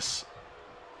 Look at this.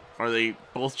 Are they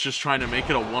both just trying to make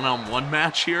it a one-on-one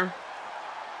match here?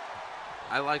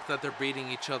 I like that they're beating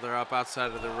each other up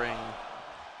outside of the ring.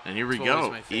 And here we It's go.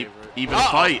 always my favorite. Even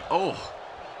fight. Oh.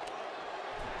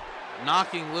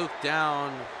 Knocking Luke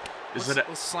down.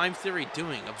 What's Slime Theory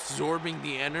doing? Absorbing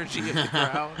the energy of the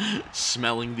crowd?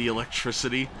 Smelling the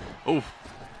electricity. Oh.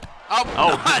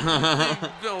 Oh.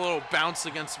 A little bounce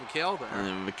against McHale there.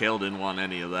 And McHale didn't want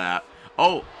any of that.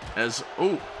 Oh,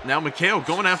 now McHale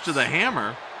going after the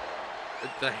Hammer.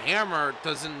 The Hammer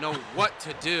doesn't know what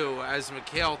to do as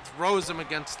McHale throws him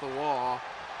against the wall.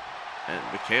 And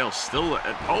McHale still...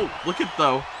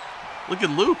 look at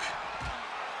Luke.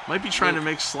 Might be trying to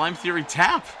make Slime Theory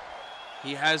tap.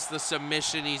 He has the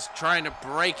submission. He's trying to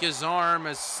break his arm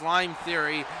as Slime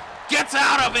Theory gets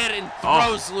out of it and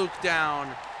throws Luke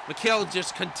down. McHale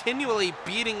just continually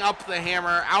beating up the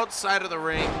Hammer outside of the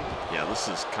ring. Yeah, this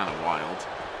is kind of wild.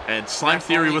 And Slime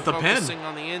Theory with a pin. Focusing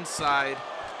on the inside.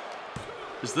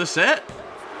 Is this it?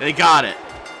 They got it.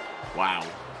 Wow.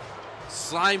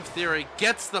 Slime Theory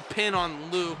gets the pin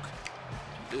on Luke.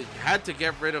 It had to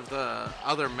get rid of the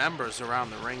other members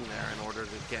around the ring there in order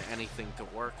to get anything to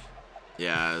work.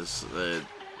 Yeah,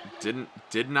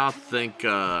 did not think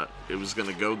it was going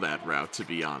to go that route, to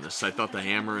be honest. I thought the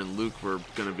Hammer and Luke were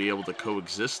going to be able to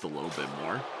coexist a little bit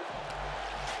more.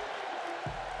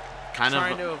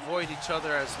 Trying to avoid each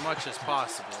other as much as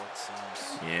possible, it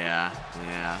seems.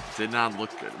 Yeah. Did not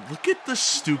look good. Look at the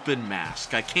stupid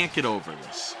mask. I can't get over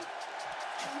this.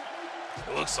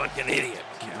 It looks like an idiot,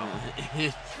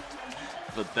 McHale.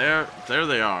 But there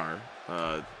they are.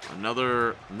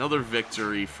 Another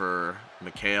victory for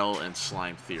McHale and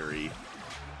Slime Theory.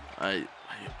 I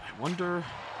wonder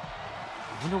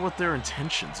what their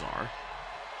intentions are.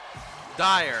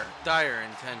 Dire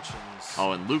intentions.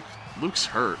 Oh, and Luke's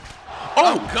hurt.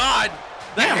 Oh God!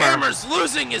 The Hammer's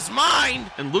losing his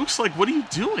mind! And Luke's like, what are you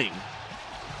doing?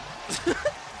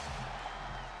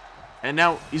 And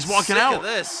now he's walking out. Sick of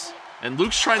this. And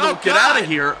Luke's trying to get out of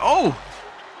here. Oh,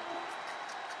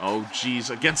 jeez.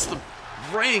 Against the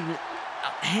ring.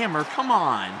 Hammer, come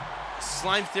on.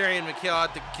 Slime Theory and McHale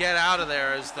had to get out of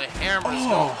there as the Hammer's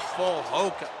going full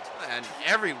Hoka and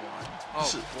everyone.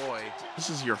 Boy. This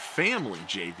is your family,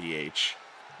 JVH.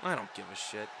 I don't give a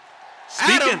shit.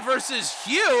 Adam versus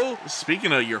Hugh.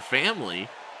 Speaking of your family,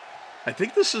 I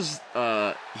think this is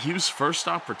Hugh's first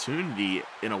opportunity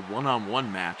in a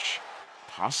one-on-one match,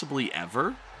 possibly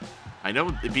ever. I know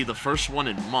it'd be the first one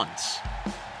in months.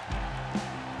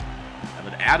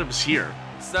 But Adam's here.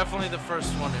 It's definitely the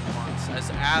first one in months as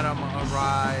Adam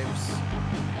arrives.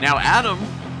 Now Adam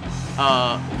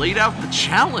laid out the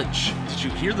challenge. Did you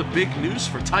hear the big news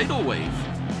for Tidal Wave?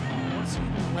 What's he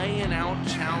laying out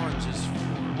challenges for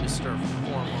Mr.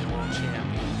 Former World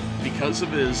Champion? Because of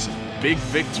his big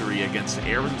victory against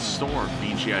Aaron Storm,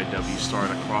 VGIW star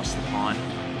across the pond,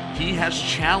 he has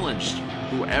challenged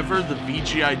whoever the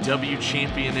VGIW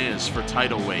champion is for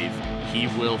Tidal Wave, he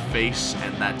will face,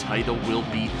 and that title will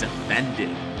be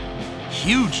defended.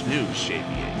 Huge news,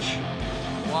 JVH.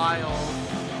 Wild.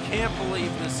 Can't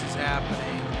believe this is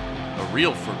happening. A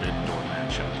real Forbidden Door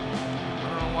matchup. I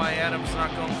don't know know why Adam's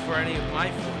not going for any of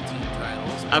my 14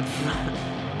 titles.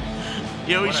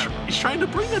 You know, he's trying to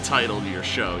bring a title to your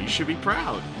show. You should be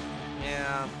proud.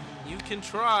 Yeah, you can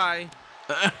try.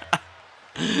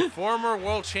 Former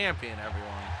world champion, everyone.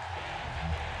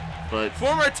 But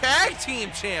former tag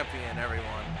team champion, everyone.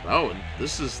 Oh, and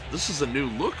this is a new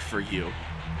look for Hugh.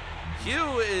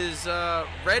 Hugh is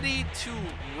ready to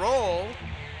roll.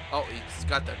 Oh, he's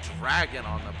got the dragon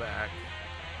on the back.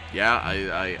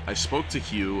 Yeah, I spoke to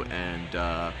Hugh,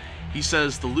 and he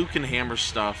says the Luke and Hammer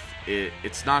stuff,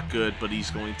 it's not good, but he's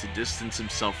going to distance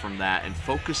himself from that and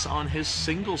focus on his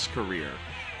singles career.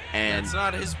 And that's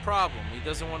not his problem. He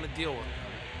doesn't want to deal with it.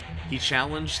 He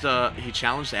challenged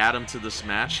Adam to this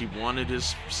match. He wanted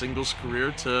his singles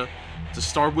career to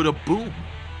start with a boom.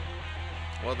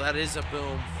 Well, that is a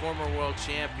boom. Former world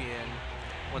champion.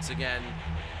 Once again,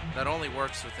 that only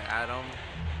works with Adam.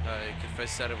 If I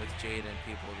said it with Jaden,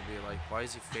 people would be like, why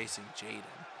is he facing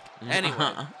Jaden?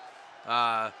 Anyway.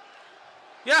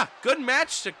 Yeah, good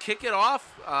match to kick it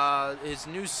off his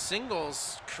new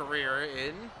singles career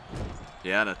in.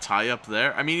 Yeah, to tie up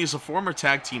there. I mean, he's a former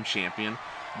tag team champion.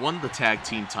 Won the tag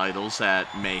team titles at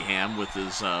Mayhem with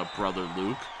his brother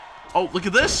Luke. Oh, look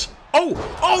at this!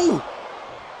 Oh!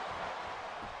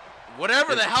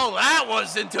 Whatever the hell that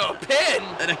was, into a pin!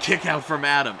 And a kick out from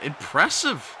Adam.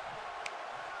 Impressive.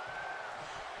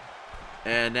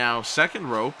 And now second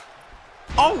rope.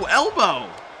 Oh, elbow!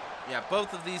 Yeah,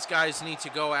 both of these guys need to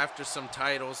go after some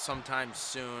titles sometime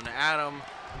soon. Adam,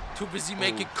 too busy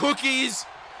making cookies,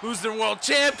 losing world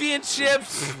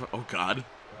championships. Oh, God.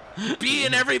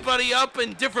 Beating everybody up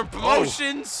in different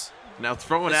promotions. Now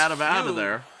throwing Adam out of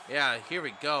there. Yeah, here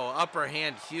we go. Upper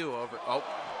hand Hugh over.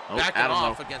 Backing Adam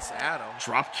off against Adam.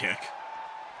 Drop kick.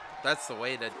 That's the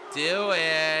way to do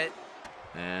it.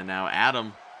 And now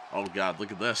Adam. Oh, God,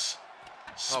 look at this.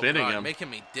 Spinning him. Making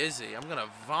me dizzy. I'm going to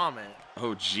vomit.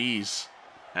 Oh, jeez.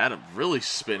 Adam really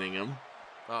spinning him.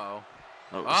 Uh-oh.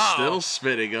 Oh, still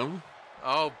spinning him.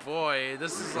 Oh, boy.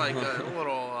 This is like a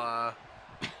little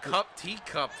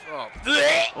teacup.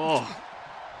 Oh.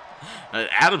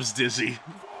 Adam's dizzy.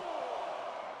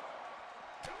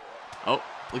 Oh,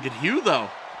 look at Hugh, though.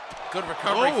 Good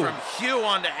recovery from Hugh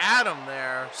onto Adam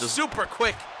there. Super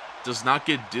quick. Does not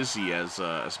get dizzy as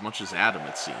much as Adam,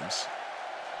 it seems.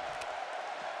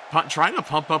 Trying to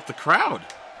pump up the crowd.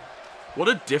 What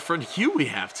a different Hugh we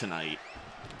have tonight.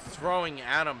 Throwing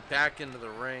Adam back into the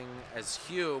ring as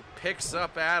Hugh picks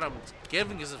up Adam,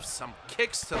 giving him some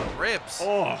kicks to the ribs.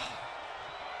 Oh.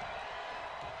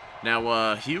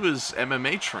 Now, Hugh is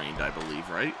MMA trained, I believe,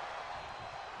 right?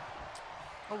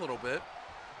 A little bit.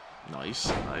 Nice.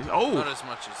 Oh. Not as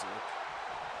much as Luke.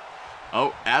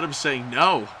 Oh, Adam's saying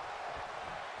no.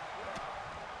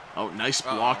 Oh, nice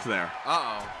block there.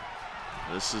 Uh-oh.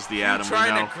 This is the Adam we know.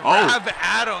 Trying to grab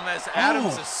Adam as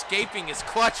Adam's escaping his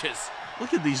clutches.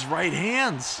 Look at these right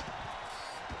hands.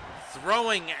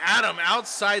 Throwing Adam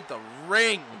outside the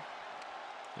ring.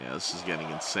 Yeah, this is getting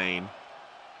insane.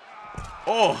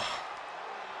 Oh.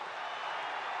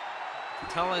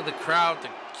 Telling the crowd to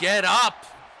get up.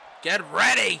 Get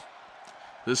ready.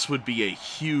 This would be a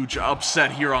huge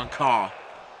upset here on CAW.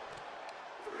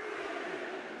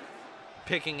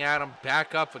 Picking Adam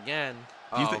back up again.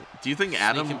 Do you think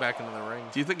Adam sneaking back into the ring?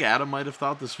 Do you think Adam might have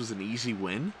thought this was an easy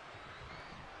win?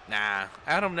 Nah,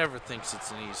 Adam never thinks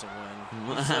it's an easy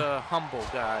win. He's a humble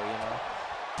guy, you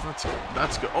know.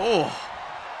 That's good. Oh,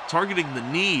 targeting the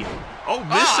knee. Oh,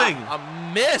 missing.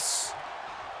 A miss.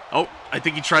 Oh, I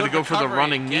think he tried to go for the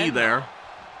running knee there.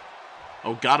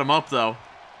 Oh, got him up though.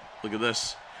 Look at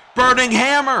this. Burning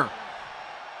hammer.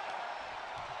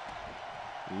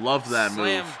 Love that move.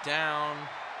 Slam down.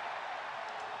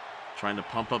 Trying to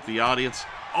pump up the audience.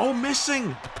 Oh,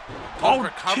 missing. Good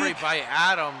recovery by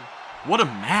Adam. What a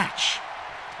match.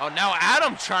 Oh, now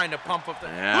Adam trying to pump up the...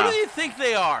 Yeah. Who do you think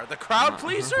they are? The crowd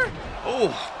pleaser?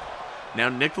 Oh. Now,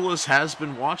 Nicholas has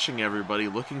been watching everybody,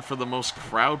 looking for the most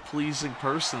crowd-pleasing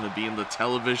person to be in the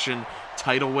television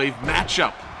tidal wave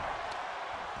matchup.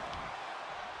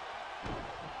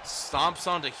 Stomps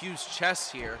onto Hugh's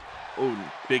chest here. Oh,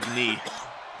 big knee.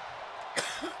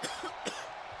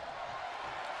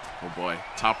 Oh, boy.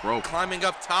 Top rope. Climbing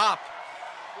up top.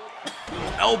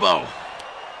 Elbow.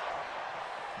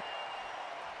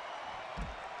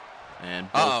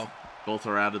 And both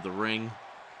are out of the ring.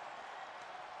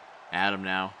 Adam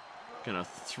now gonna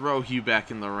throw Hugh back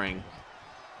in the ring.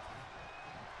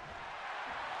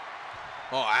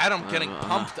 Oh, Adam getting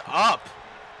pumped up.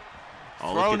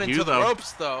 Thrown into the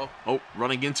ropes, though. Oh,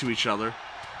 running into each other.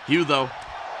 Hugh, though,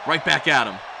 right back at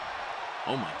him.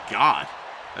 Oh, my God.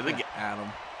 I think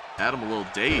Adam a little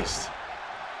dazed.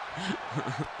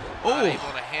 Not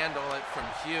able to handle it from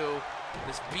Hugh.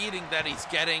 This beating that he's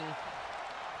getting.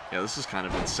 Yeah, this is kind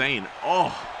of insane.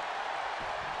 Oh,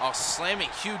 slamming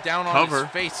Hugh down on Cover.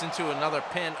 his face into another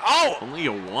pin. Oh! Only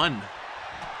a 1.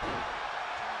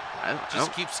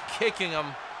 Just keeps kicking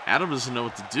him. Adam doesn't know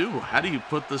what to do. How do you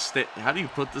put this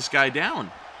guy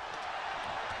down?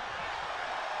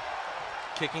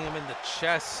 Kicking him in the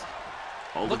chest.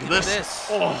 Oh, Look look at at this. this.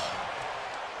 Oh,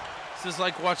 This is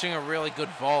like watching a really good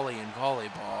volley in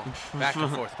volleyball. Back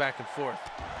and forth, back and forth.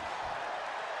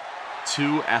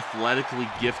 2 athletically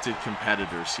gifted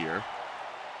competitors here.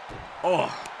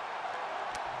 Oh.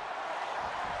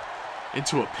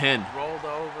 Into a pin. Rolled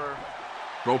over.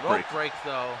 Rope break. Rope break,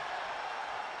 though.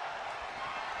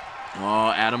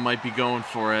 Oh, Adam might be going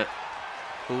for it.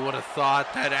 Who would have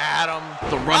thought that Adam...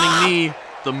 The running knee.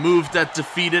 The move that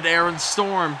defeated Aaron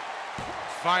Storm.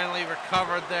 Finally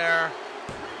recovered there.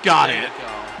 Got There it. you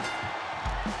go.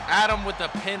 Adam with the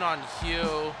pin on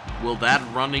Hugh. Will that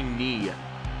running knee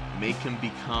make him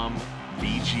become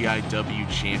BGIW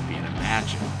champion?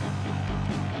 Imagine.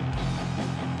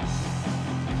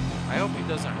 I hope he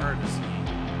doesn't hurt his knee.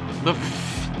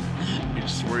 You're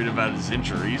just worried about his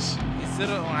injuries.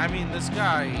 I mean, this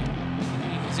guy,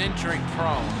 he's injury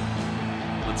prone.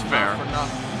 That's fair. Not for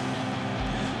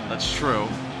nothing. That's true.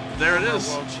 There it Former is.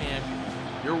 World champion.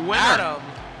 Your winner. Adam.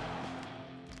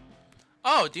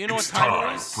 Oh, do you know It's what time it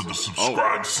time is? for the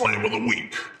Subscribe Slam of the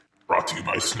Week, brought to you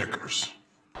by Snickers.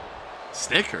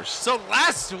 Stickers. So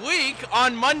last week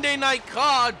on Monday Night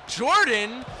CAW,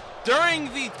 Jordan,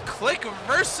 during the Click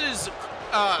versus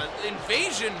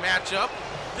Invasion matchup,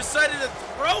 decided to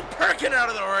throw Perkin out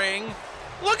of the ring.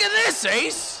 Look at this,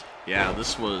 Ace. Yeah,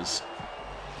 this was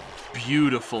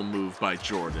beautiful move by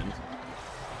Jordan.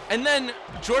 And then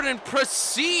Jordan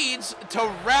proceeds to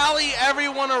rally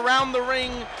everyone around the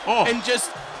ring and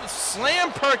just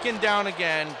slam Perkin down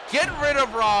again, get rid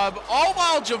of Rob, all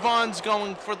while Javon's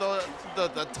going for the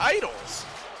titles.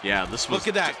 Yeah, this was Look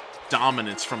at that.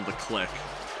 dominance from the Click.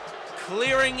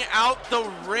 Clearing out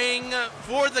the ring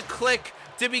for the Click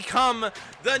to become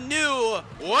the new,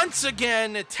 once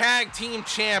again, tag team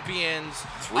champions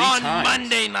on times.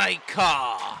 Monday Night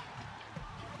CAW.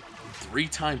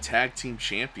 3-time tag team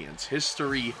champions.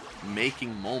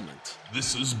 History-making moment.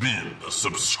 This has been the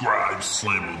Subscribe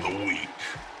Slam of the Week,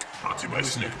 brought to you by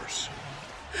Snickers.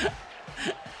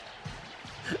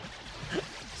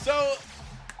 So,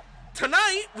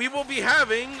 tonight we will be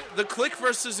having the Click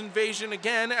versus Invasion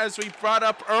again, as we brought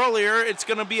up earlier. It's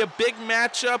going to be a big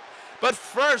matchup. But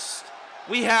first,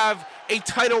 we have a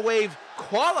Tidal Wave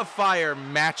qualifier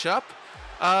matchup.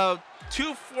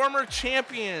 2 former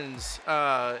champions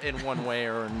in one way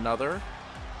or another.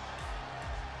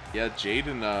 Yeah,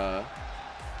 Jaden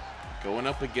going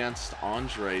up against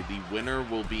Andre. The winner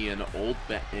will be in Old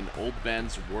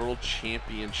Ben's World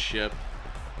Championship.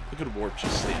 Look at Warp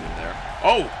just standing there.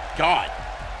 Oh, God.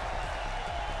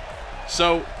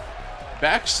 So,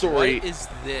 backstory. What is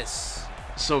this?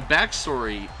 So,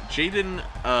 backstory. Jaden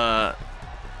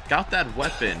got that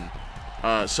weapon.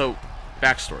 So,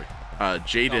 backstory.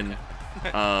 Jaden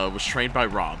was trained by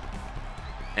Rob.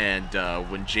 And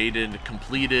when Jaden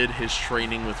completed his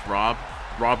training with Rob,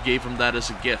 Rob gave him that as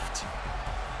a gift.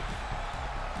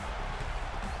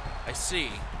 I see.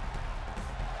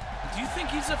 Do you think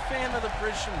he's a fan of the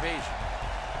British Invasion?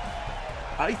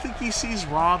 I think he sees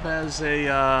Rob as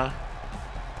a,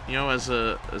 as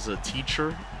a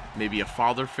teacher, maybe a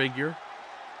father figure.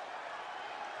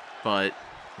 But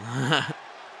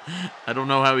I don't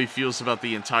know how he feels about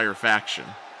the entire faction.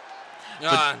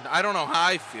 I don't know how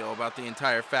I feel about the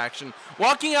entire faction.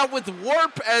 Walking out with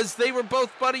Warp, as they were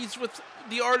both buddies with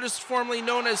the artist formerly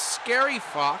known as Scary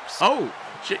Fox. Oh,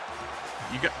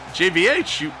 you got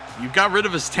JVH. You got rid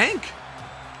of his tank.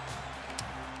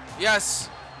 Yes,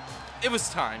 it was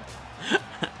time.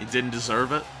 He didn't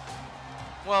deserve it.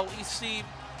 Well, you see,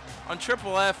 on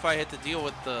Triple F, I had to deal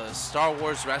with the Star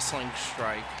Wars wrestling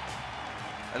strike.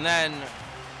 And then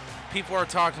people are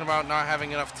talking about not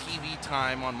having enough TV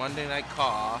time on Monday Night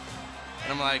CAW.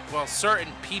 And I'm like, well, certain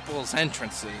people's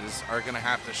entrances are going to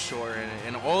have to shorten.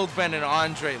 And Old Ben and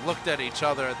Andre looked at each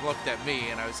other and looked at me.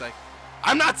 And I was like,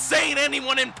 I'm not saying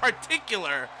anyone in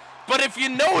particular. But if you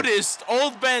noticed,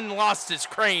 Old Ben lost his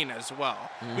crane as well.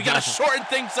 We got to shorten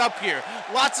things up here.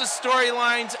 Lots of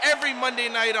storylines every Monday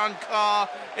night on CAW.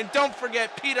 And don't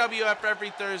forget PWF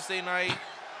every Thursday night.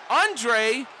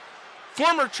 Andre,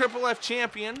 former Triple F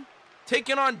champion,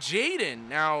 taking on Jaden.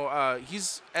 Now,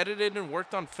 he's edited and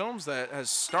worked on films that has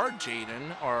starred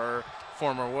Jaden, our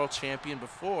former world champion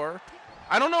before.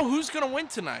 I don't know who's going to win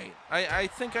tonight. I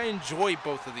think I enjoy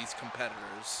both of these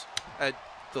competitors, at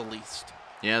the least.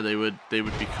 Yeah, they would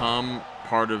become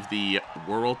part of the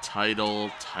world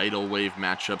title wave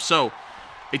matchup. So,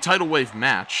 a title wave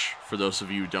match, for those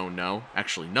of you who don't know,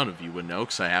 actually none of you would know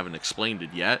because I haven't explained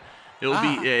it yet. It'll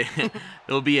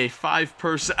be a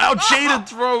 5-person. Oh, Jaden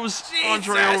throws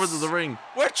Andre over to the ring.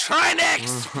 We're trying to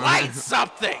explain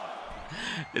something.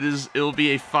 It'll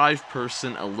be a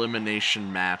 5-person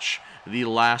elimination match. The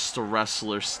last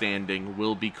wrestler standing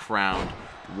will be crowned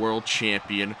world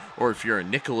champion, or if you're a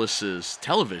Nicholas's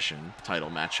television title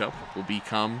matchup, will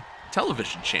become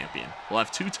television champion. We'll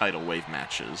have 2 title wave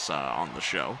matches on the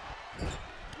show.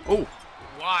 Oh,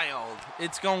 Wild.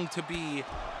 It's going to be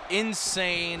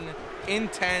insane,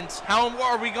 intense. How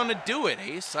are we going to do it,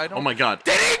 Ace? I don't. Oh my God.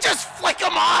 Did he just flick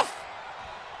him off?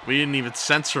 We didn't even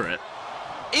censor it.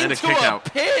 Into a kick out.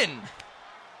 pin.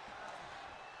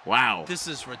 Wow. This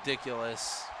is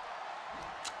ridiculous.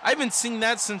 I haven't seen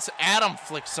that since Adam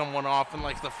flicked someone off in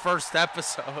like the first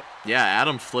episode. Yeah,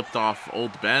 Adam flipped off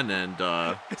Old Ben, and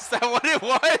Is that what it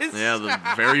was? yeah, the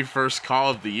very first call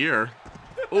of the year.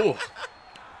 Oh.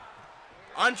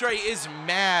 Andre is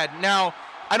mad. Now,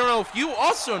 I don't know if you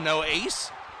also know,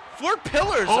 Ace. 4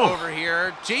 pillars over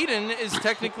here. Jaden is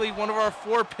technically one of our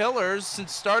 4 pillars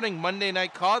since starting Monday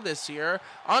Night CAW this year.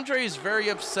 Andre is very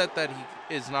upset that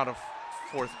he is not a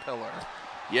 4th pillar.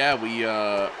 Yeah, we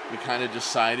kind of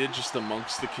decided just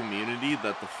amongst the community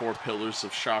that the 4 pillars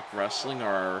of ShockWrestling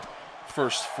are our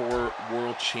first 4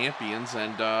 world champions,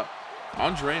 and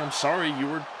Andre, I'm sorry,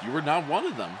 you were not one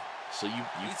of them. So you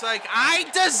He's like, I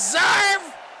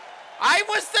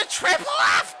was the Triple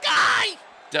F guy.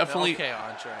 definitely Okay,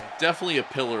 Andre. definitely a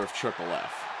pillar of Triple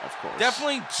F, of course.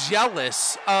 Definitely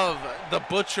jealous of the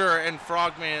Butcher and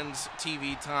Frogman's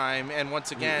TV time, and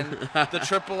once again, the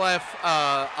Triple F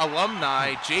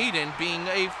alumni, Jaden, being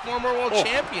a former world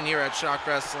champion here at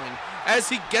ShockWrestling. As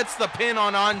he gets the pin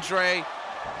on Andre.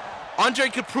 Andre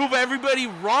could prove everybody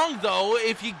wrong, though,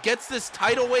 if he gets this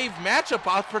tidal wave matchup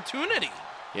opportunity.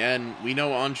 Yeah, and we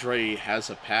know Andre has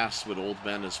a past with Old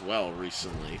Ben as well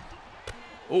recently.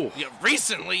 Oh. Yeah,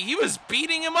 recently, he was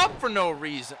beating him up for no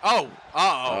reason. Oh,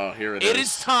 uh-oh. Oh, here it It is.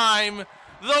 is time.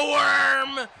 The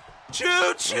worm.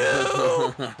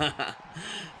 Choo-choo.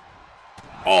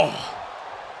 Oh.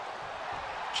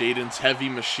 Jaden's heavy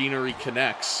machinery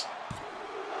connects.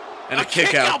 And a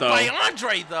kick out, though. By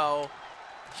Andre, though.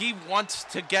 He wants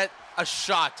to get a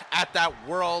shot at that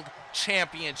world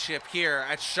championship here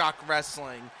at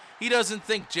ShockWrestling. He doesn't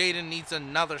think Jaden needs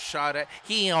another shot at.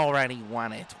 He already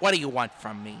won it. What do you want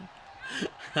from me?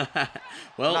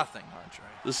 Well, nothing, Andre.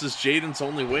 This is Jaden's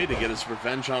only way to get his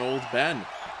revenge on Old Ben.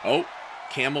 Oh,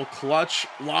 camel clutch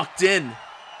locked in.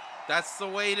 That's the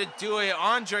way to do it.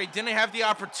 Andre didn't have the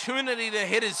opportunity to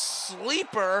hit his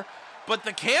sleeper, but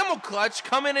the camel clutch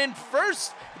coming in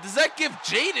first. Does that give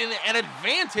Jaden an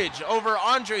advantage over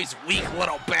Andre's weak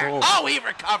little back? Oh, he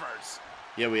recovers.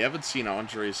 Yeah, we haven't seen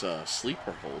Andre's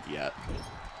sleeper hold yet.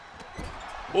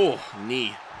 Oh,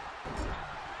 knee.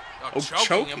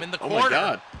 Choking him in the corner. Oh my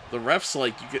God. The ref's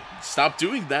like, you could stop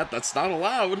doing that. That's not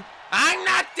allowed. I'm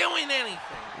not doing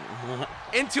anything.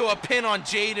 Into a pin on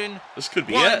Jaden. This could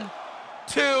be 1,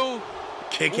 2.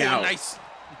 Kick out. Nice.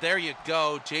 There you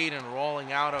go. Jaden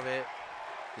rolling out of it.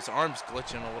 His arm's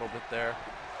glitching a little bit there.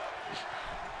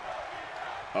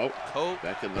 Oh,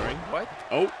 back in the ring. What?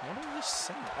 Oh. What are you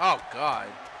saying? Oh, God.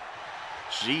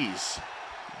 Jeez.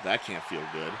 That can't feel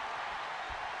good.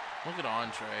 Look at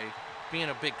Andre being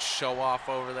a big show-off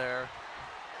over there.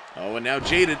 Oh, and now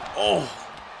Jaden. Oh.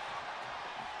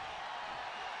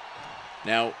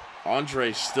 Now,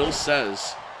 Andre still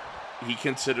says he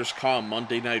considers CAW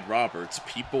Monday Night Roberts.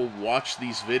 People watch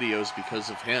these videos because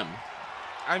of him.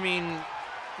 I mean,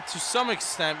 to some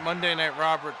extent, Monday Night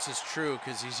Roberts is true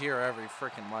because he's here every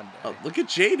freaking Monday. Oh, look at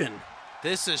Jaden.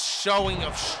 This is showing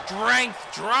of strength,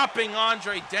 dropping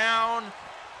Andre down.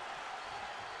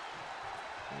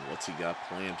 What's he got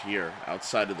planned here?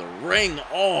 Outside of the ring.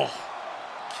 Oh.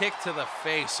 Kick to the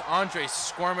face. Andre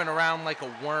squirming around like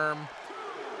a worm.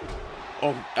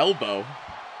 Oh, elbow.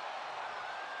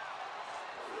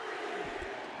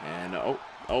 And,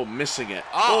 oh, missing it.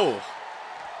 Oh.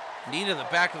 Knee to the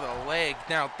back of the leg.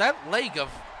 Now, that leg of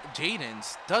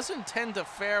Jaden's doesn't tend to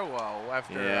fare well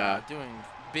after doing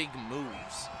big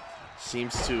moves.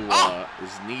 Seems to,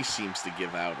 his knee seems to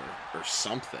give out or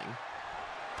something.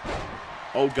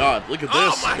 Oh, God, look at this.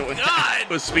 Oh, my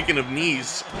God. Speaking of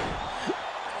knees.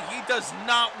 He does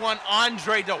not want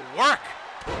Andre to work.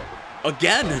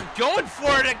 Again. Going for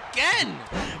it again.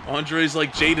 Andre's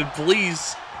like, Jaden,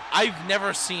 please. I've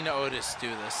never seen Otis do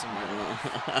this in my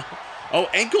life. Oh,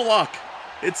 ankle lock.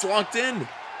 It's locked in.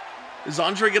 Is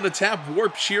Andre going to tap?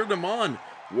 Warp cheered him on.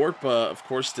 Warp, of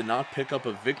course, did not pick up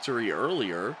a victory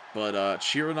earlier, but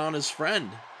cheering on his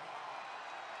friend.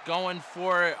 Going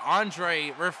for it.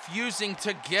 Andre refusing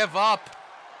to give up.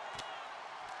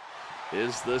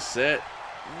 Is this it?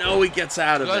 No, he gets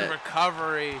out of it. Good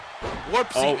recovery.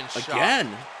 Warp's even shocked.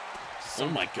 Again? Oh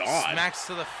my God. Smacks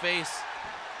to the face.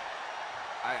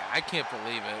 I can't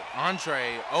believe it.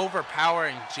 Andre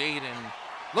overpowering Jaden.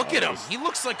 Look at him. He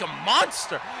looks like a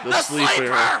monster. The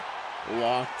sleeper!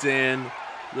 Locked in.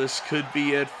 This could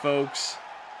be it, folks.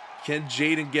 Can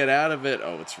Jaden get out of it?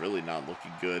 Oh, it's really not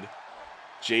looking good.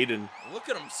 Jaden. Look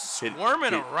at him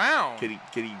squirming around. Can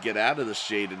he get out of this,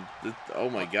 Jaden? Oh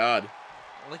my God.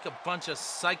 Like a bunch of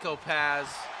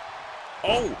psychopaths.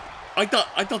 Oh, I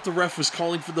thought the ref was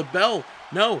calling for the bell.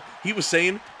 No, he was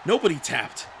saying nobody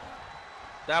tapped.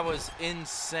 That was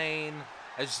insane.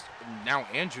 As now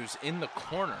Andrew's in the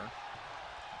corner.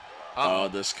 Oh,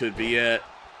 this could be it.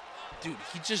 Dude,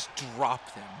 he just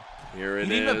dropped him. Here it is.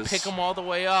 He didn't even pick him all the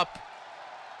way up.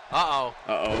 Uh-oh.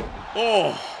 Uh-oh.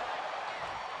 Oh.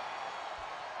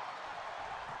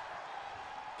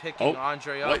 Picking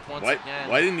Andre up once again.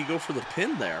 Why didn't he go for the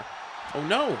pin there? Oh,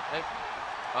 no.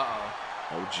 Uh-oh.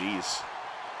 Oh, jeez.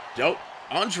 Oh,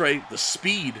 Andre, the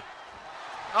speed.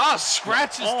 Oh,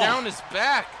 scratches down his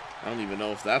back. I don't even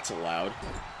know if that's allowed.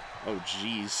 Oh,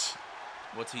 jeez.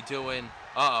 What's he doing?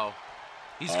 Uh-oh.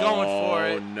 He's going for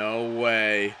it. Oh, no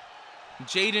way.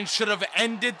 Jaden should have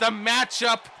ended the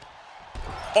matchup.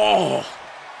 Oh.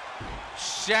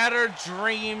 Shattered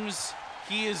dreams.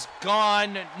 He is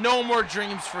gone. No more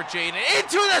dreams for Jaden.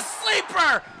 Into the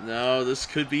sleeper. No, this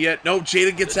could be it. No,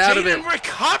 Jaden gets out of it. Jaden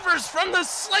recovers from the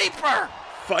sleeper.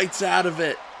 Fights out of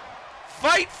it.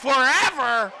 Fight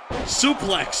forever.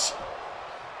 Suplex.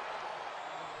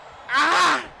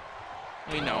 Ah.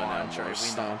 We know, Andre. More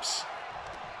stomps.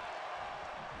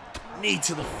 Knee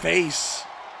to the face.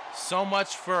 So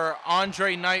much for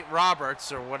Andre Knight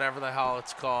Roberts, or whatever the hell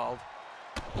it's called.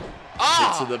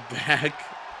 Ah! To the back.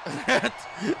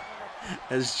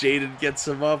 As Jaden gets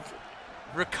him up.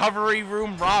 Recovery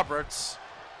Room Roberts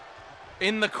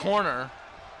in the corner.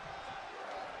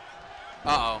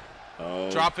 Uh-oh.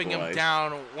 Oh, dropping him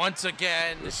down once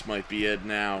again. This might be it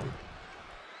now.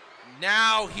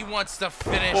 Now he wants to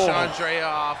finish Andre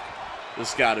off.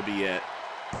 This got to be it.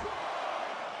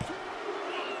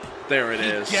 There it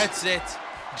is. He gets it.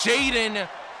 Jaden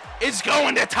is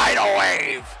going to Tidal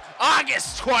Wave.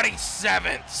 August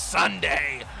 27th,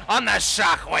 Sunday, on the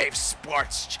Shockwave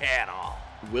Sports Channel.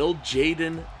 Will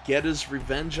Jaden get his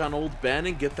revenge on old Ben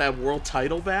and get that world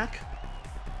title back?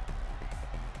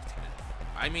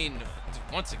 I mean,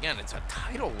 once again, it's a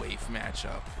Tidal Wave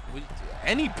matchup.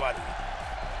 Anybody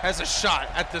has a shot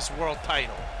at this world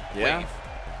title wave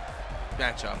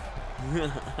matchup.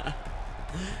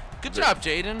 Good job,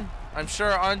 Jaden. I'm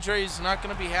sure Andre's not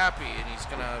going to be happy, and he's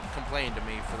going to complain to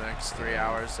me for the next 3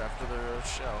 hours after the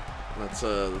show.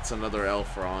 That's another L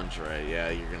for Andre. Yeah,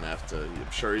 you're going to have to...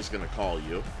 I'm sure he's going to call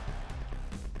you.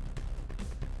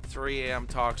 3 a.m.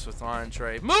 talks with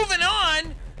Andre. Moving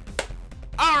on!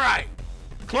 All right.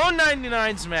 Clone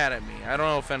 99's mad at me. I don't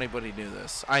know if anybody knew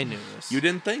this. I knew this. You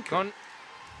didn't think? Yeah,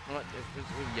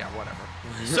 whatever.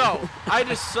 So, I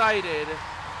decided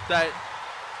that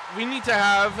we need to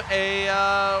have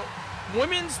a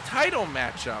women's title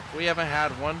matchup. We haven't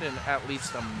had one in at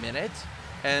least a minute.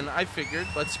 And I figured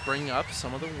let's bring up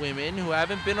some of the women who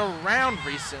haven't been around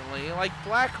recently, like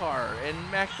Blackheart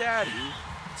and Mac Daddy,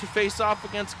 to face off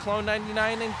against Clone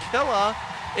 99 and Killa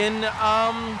in,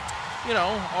 you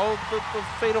know, all the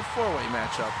Fatal 4-Way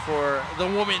matchup for the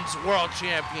Women's World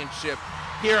Championship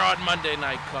here on Monday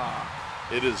Night CAW.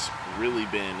 It has really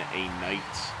been a night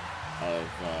of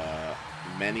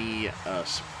many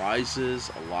surprises,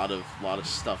 a lot of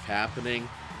stuff happening.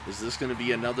 Is this going to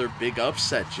be another big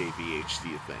upset, JVH, do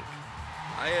you think?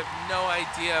 I have no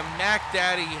idea. Mac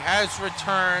Daddy has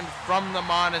returned from the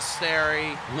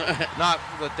monastery. Not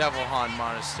the Devil Han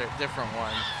Monastery, different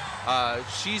one.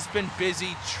 She's been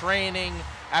busy training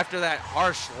after that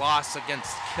harsh loss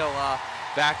against Killa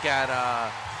back at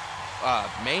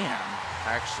Mayhem,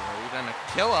 actually. Then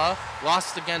Killa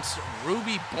lost against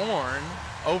Ruby Bourne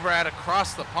over at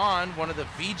Across the Pond, one of the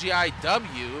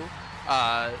VGIW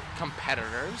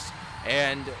competitors.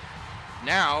 And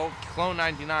now Clone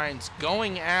 99's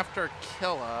going after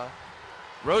Killa.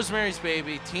 Rosemary's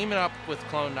Baby teaming up with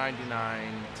Clone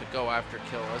 99 to go after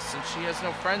Killa since she has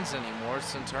no friends anymore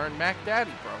since her and Mac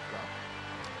Daddy broke up.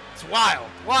 It's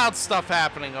wild stuff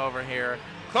happening over here.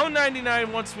 Clone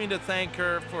 99 wants me to thank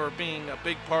her for being a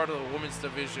big part of the women's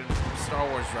division from Star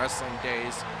Wars wrestling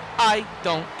days. I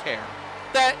don't care.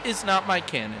 That is not my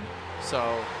canon.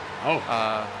 So,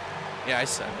 yeah, I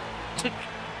said it.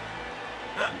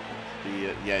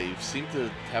 Yeah, you seem to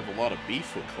have a lot of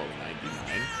beef with Chloe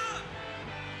 99.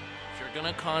 If you're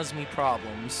gonna cause me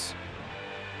problems,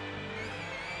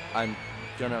 I'm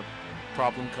gonna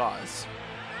problem cause.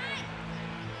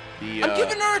 I'm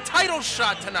giving her a title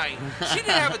shot tonight. She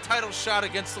didn't have a title shot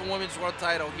against the women's world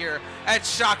title here at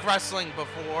Shock Wrestling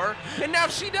before, and now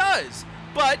she does.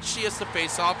 But she has to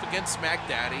face off against Mac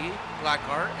Daddy,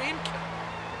 Blackheart, and Killer.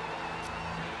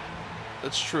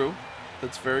 That's true.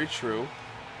 That's very true.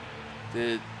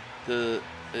 I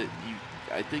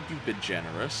think you've been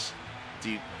generous.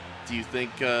 Do you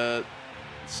think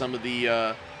some of the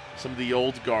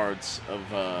old guards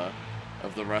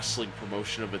of the wrestling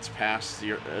promotion of its past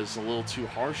is a little too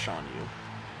harsh on you?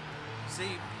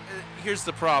 See, here's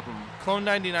the problem. Clone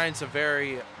 99 is a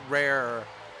very rare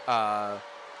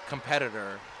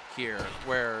competitor here,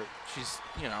 where she's,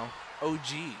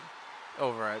 OG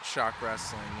over at Shock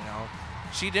Wrestling,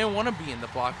 She didn't want to be in the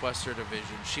Blockbuster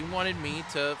division. She wanted me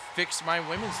to fix my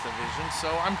women's division, so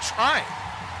I'm trying.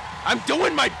 I'm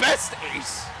doing my best,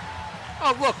 Ace.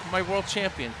 Oh, look, my world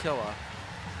champion, Killa.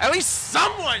 At least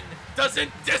someone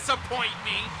doesn't disappoint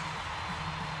me.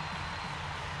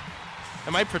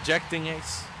 Am I projecting,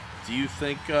 Ace? Do you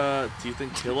think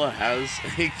Killa has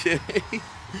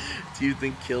Do you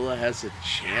think Killa has a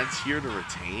chance here to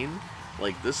retain?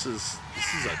 Like, this is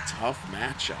a tough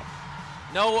matchup.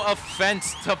 No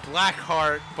offense to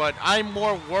Blackheart, but I'm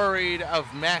more worried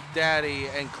of Mac Daddy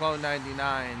and Clone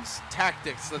 99's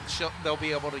tactics that they'll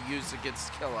be able to use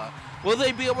against Killa. Will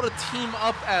they be able to team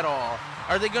up at all?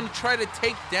 Are they going to try to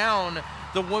take down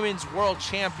the women's world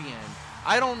champion?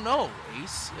 I don't know,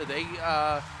 Ace. They,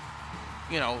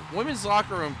 women's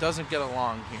locker room doesn't get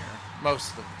along here most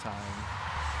of the time.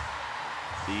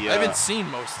 I haven't seen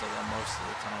most of them most of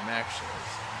the time, actually.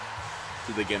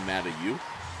 Do they get mad at you?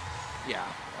 Yeah.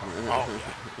 Oh,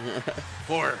 yeah.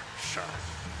 For sure.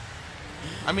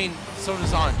 I mean, so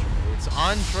does Andre. It's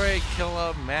Andre,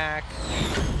 Killa, Mac,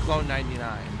 Clone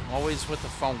 99. Always with the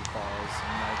phone calls.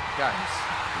 And like, guys.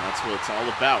 And that's what it's all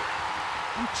about.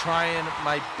 I'm trying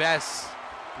my best.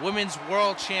 Women's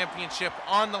World Championship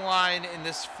on the line in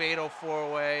this fatal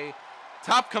four-way.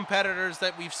 Top competitors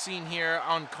that we've seen here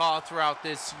on CAW throughout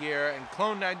this year. And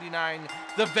Clone 99,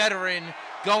 the veteran,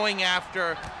 going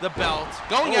after the belt,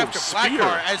 going after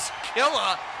Blackheart as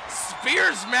Killa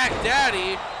spears Mac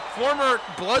Daddy, former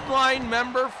Bloodline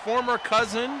member, former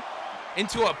cousin,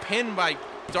 into a pin by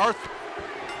Darth.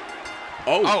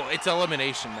 Oh, it's an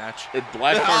elimination match. And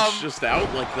Blackheart's just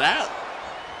out like that?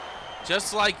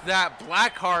 Just like that,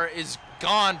 Blackheart is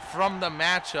gone from the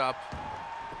matchup.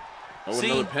 Oh,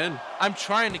 see, another pin. I'm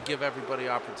trying to give everybody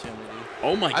opportunity.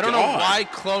 Oh my god. I don't know why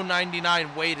Clone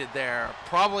 99 waited there.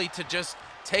 Probably to just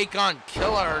take on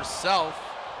Killa herself.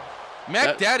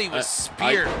 Mac Daddy was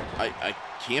speared. I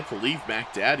can't believe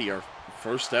Mac Daddy, our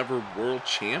first ever world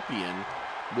champion,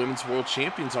 women's world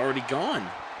champion's already gone.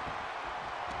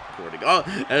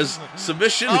 As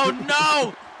submission. Oh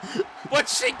no!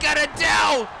 What's she gonna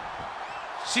do?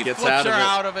 She Gets flips her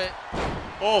out of it.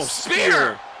 Oh,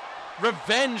 spear!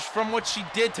 Revenge from what she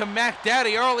did to Mac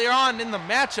Daddy earlier on in the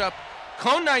matchup.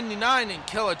 Clone 99 and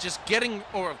Killa just getting,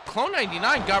 or Clone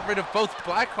 99 got rid of both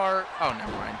Blackheart. Oh,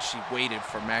 never mind. She waited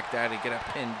for Mac Daddy to get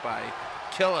pinned by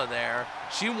Killa there.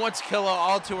 She wants Killa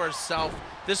all to herself.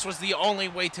 This was the only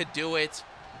way to do it.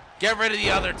 Get rid of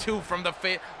the other two from the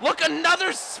face. Look,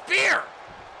 another spear!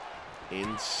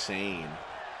 Insane.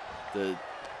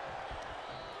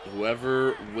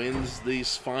 Whoever wins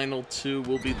these final two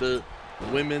will be the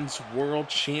women's world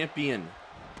champion.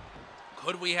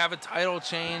 Could we have a title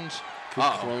change? Could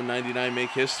Clone 99 make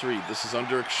history? This is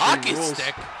under extreme hockey rules.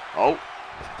 Stick. Oh.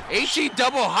 HE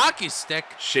double hockey stick.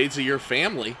 Shades of your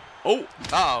family. Oh.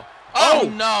 Uh-oh.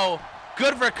 Oh, no.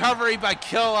 Good recovery by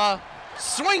Killa.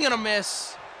 Swing and a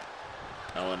miss.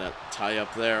 Oh, and a tie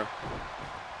up there.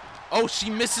 Oh, she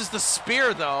misses the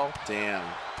spear, though. Damn.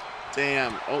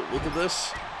 Damn. Oh, look at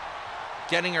this.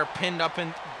 Getting her pinned up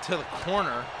into the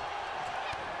corner.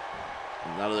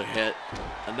 Another hit.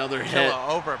 Another hit. Killa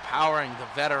overpowering the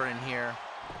veteran here.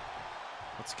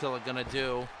 What's Killa gonna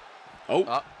do?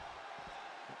 Oh.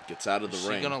 Gets out of the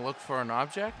ring. Is she gonna look for an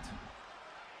object?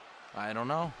 I don't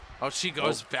know. Oh, she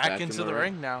goes back into the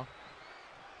ring now.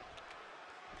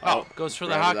 Oh, goes for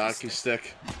the hockey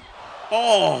stick.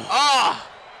 Oh. Ah!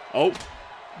 Oh.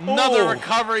 Another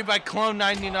recovery by Clone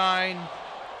 99.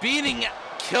 Beating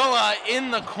Killa in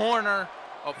the corner.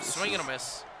 Oh, swing and a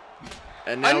miss.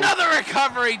 And now, another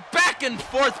recovery. Back and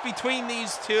forth between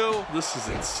these two. This is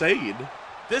insane.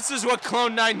 This is what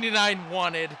Clone 99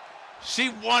 wanted. She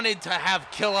wanted to have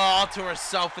Killa all to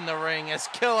herself in the ring as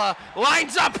Killa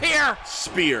lines up here.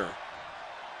 Spear.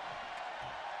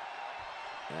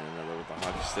 And another with the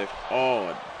hockey stick. Oh,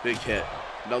 a big hit.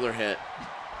 Another hit.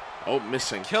 Oh,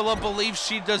 missing. Killa believes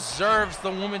she deserves the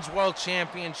Women's World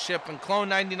Championship, and Clone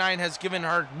 99 has given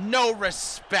her no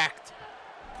respect.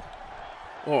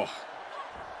 Oh.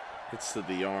 Hits to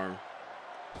the arm.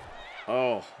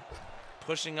 Oh.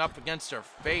 Pushing up against her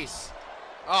face.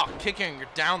 Oh, kicking her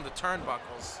down the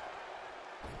turnbuckles.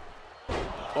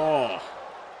 Oh.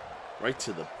 Right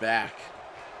to the back.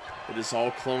 It is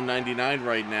all Clone 99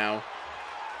 right now.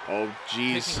 Oh,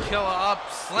 jeez. Picking Killa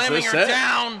up, slamming her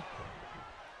down.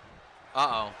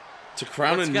 Uh-oh. To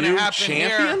crown a new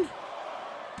champion?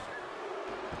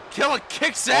 Killa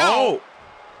kicks out. Oh.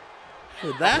 How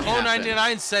did that Clone happen?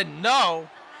 99 said no.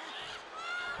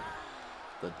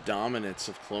 The dominance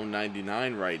of Clone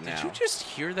 99 right now. Did you just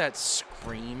hear that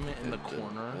scream in the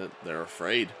corner? They're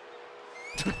afraid.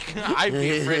 I'd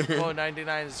be afraid of Clone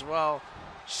 99 as well.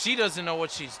 She doesn't know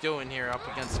what she's doing here up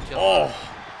against Killa. Oh.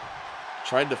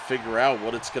 Trying to figure out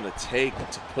what it's going to take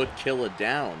to put Killa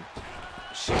down.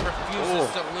 She refuses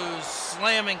to lose,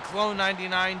 slamming Clone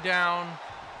 99 down.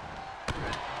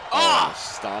 Oh,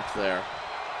 stomp there.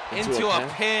 Into a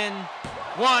pin.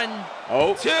 1,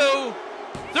 oh. 2,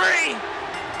 3.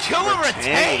 Killa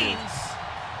retains.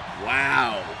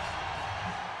 Wow.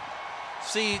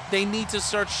 See, they need to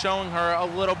start showing her a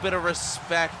little bit of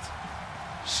respect.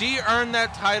 She earned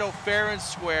that title fair and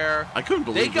square. I couldn't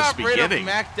believe they got this rid beginning. of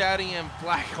Mac Daddy and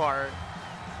Blackheart.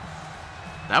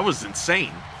 That was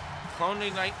insane. Clone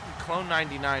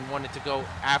 99 wanted to go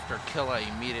after Killa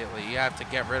immediately. You have to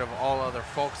get rid of all other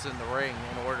folks in the ring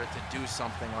in order to do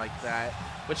something like that.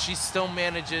 But she still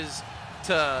manages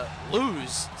to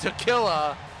lose to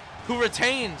Killa, who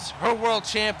retains her world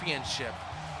championship.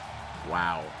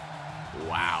 Wow.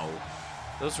 Wow.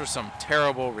 Those were some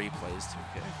terrible replays,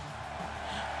 2K.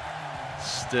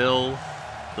 Still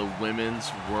the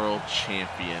women's world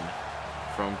champion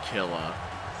from Killa.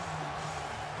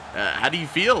 How do you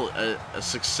feel? A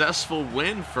successful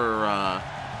win for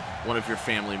one of your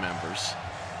family members.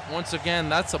 Once again,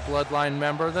 that's a Bloodline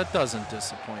member that doesn't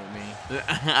disappoint me.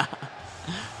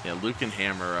 Yeah, Luke and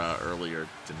Hammer earlier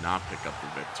did not pick up the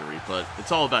victory, but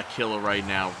it's all about Killa right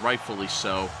now, rightfully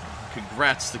so.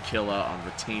 Congrats to Killa on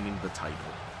retaining the title.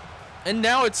 And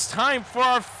now it's time for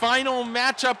our final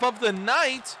matchup of the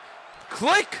night.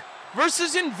 Click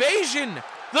versus Invasion,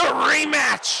 the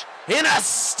rematch in a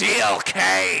steel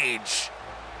cage.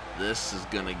 This is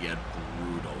gonna get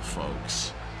brutal,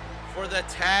 folks. For the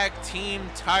tag team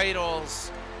titles.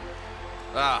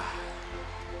 Why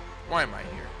am I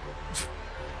here?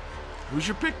 Who's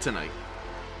your pick tonight?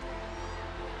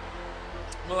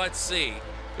 Well, let's see.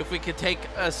 If we could take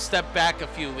a step back a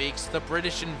few weeks, the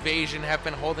British Invasion have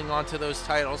been holding on to those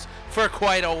titles for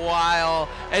quite a while,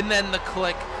 and then the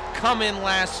Click come in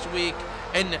last week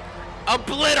and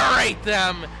obliterate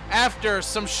them after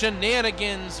some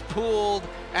shenanigans pulled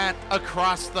at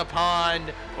across the pond,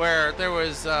 where there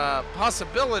was a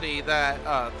possibility that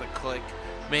the Click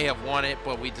may have won it,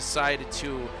 but we decided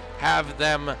to have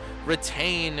them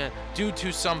retain due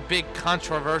to some big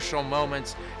controversial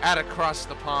moments at across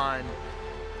the pond.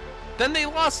 Then they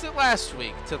lost it last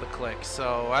week to the Click,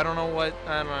 so I don't know what,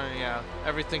 yeah,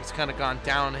 everything's kind of gone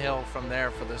downhill from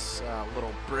there for this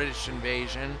little British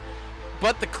Invasion.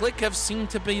 But the Click have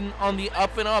seemed to be on the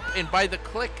up and up, and by the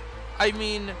Click, I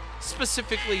mean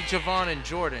specifically Javon and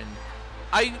Jordan.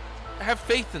 I have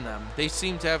faith in them. They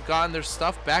seem to have gotten their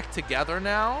stuff back together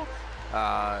now,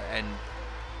 and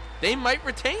they might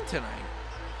retain tonight.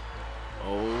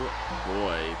 Oh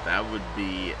boy, that would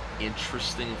be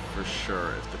interesting for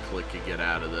sure if the Click could get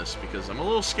out of this, because I'm a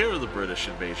little scared of the British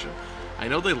Invasion. I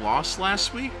know they lost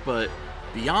last week, but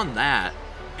beyond that,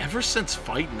 ever since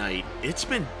Fight Night, it's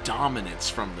been dominance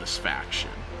from this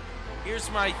faction. Here's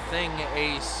my thing,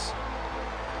 Ace.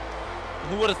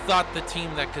 Who would have thought the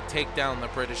team that could take down the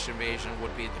British Invasion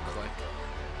would be the Click?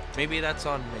 Maybe that's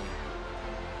on me.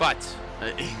 But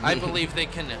I believe they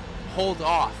can hold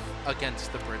off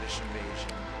against the British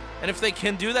Invasion. And if they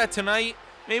can do that tonight,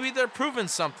 maybe they're proving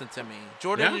something to me.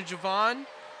 Jordan and Javon,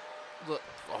 look,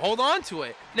 hold on to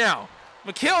it. Now,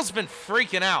 Mikhail's been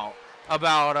freaking out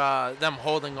about them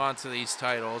holding on to these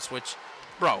titles, which,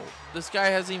 bro, this guy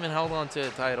hasn't even held on to a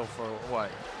title for,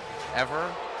 what,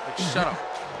 ever? Like, shut up.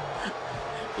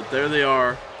 But there they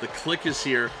are. The Click is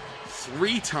here.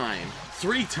 Three-time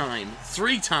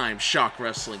Shock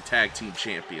Wrestling Tag Team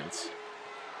Champions.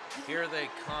 Here they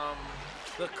come,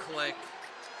 the Click,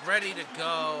 ready to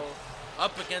go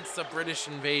up against the British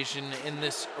Invasion in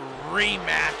this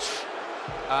rematch.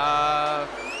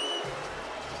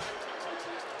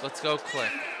 Let's go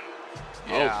Click.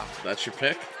 Yeah. Oh, that's your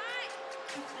pick?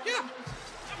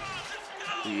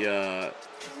 Yeah.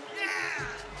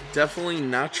 Definitely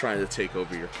not trying to take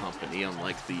over your company,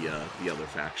 unlike the other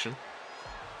faction.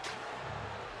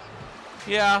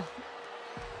 Yeah.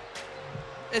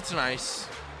 It's nice.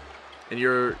 And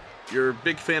you're a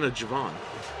big fan of Javon.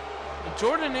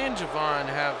 Jordan and Javon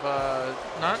have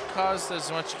not caused as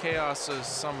much chaos as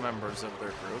some members of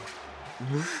their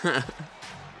group.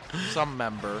 Some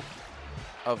member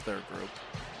of their group.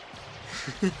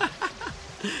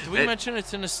 Did we mention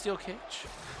it's in a steel cage?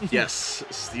 Yes,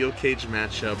 steel cage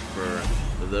matchup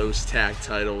for those tag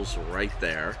titles right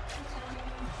there.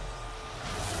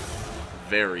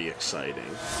 Very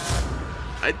exciting.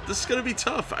 This is going to be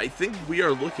tough. I think we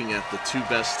are looking at the two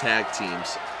best tag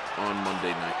teams on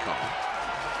Monday Night CAW.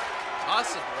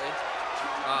 Possibly.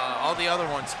 All the other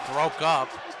ones broke up,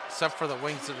 except for the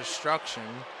Wings of Destruction.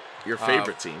 Your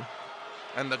favorite team.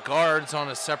 And the Guards on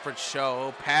a separate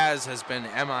show. Paz has been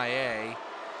MIA.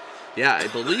 Yeah, I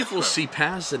believe we'll see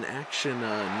Paz in action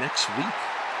next week.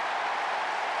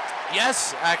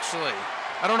 Yes, actually.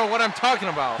 I don't know what I'm talking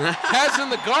about. Paz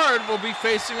and the Guard will be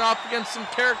facing off against some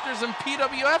characters in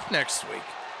PWF next week.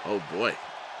 Oh boy,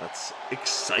 that's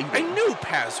exciting. I knew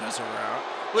Paz was around.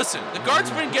 Listen, the Guard's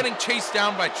been getting chased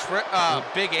down by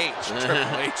Big H,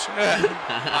 Triple H.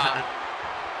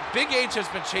 Big H has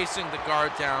been chasing the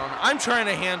Guard down. I'm trying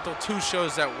to handle two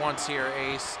shows at once here,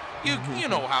 Ace. You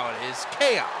know how it is.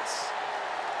 Chaos.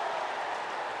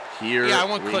 Here yeah, I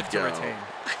want we Click go. to retain.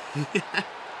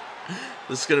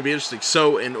 This is going to be interesting.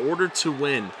 So, in order to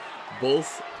win,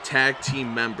 both tag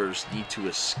team members need to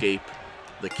escape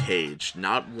the cage.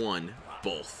 Not one,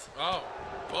 both. Oh,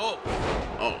 both.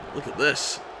 Oh, look at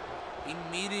this.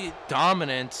 Immediate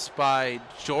dominance by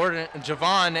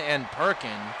Javon and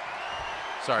Perkin.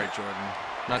 Sorry, Jordan.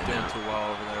 Not doing too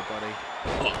well over there, buddy.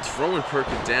 Oh, throwing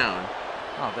Perkin down.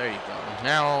 Oh, there you go.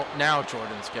 Now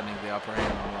Jordan's getting the upper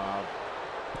hand on Rob.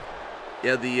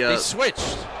 Yeah, they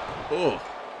switched. Oh.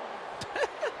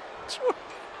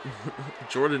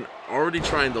 Jordan already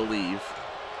trying to leave.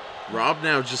 Rob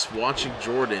now just watching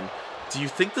Jordan. Do you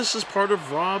think this is part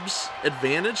of Rob's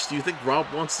advantage? Do you think Rob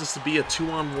wants this to be a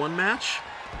 2-on-1 match?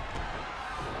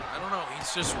 I don't know.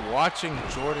 He's just watching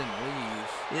Jordan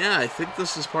leave. Yeah, I think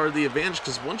this is part of the advantage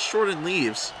because once Jordan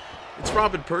leaves, it's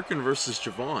Robin Perkin versus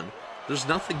Javon. There's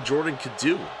nothing Jordan could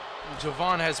do.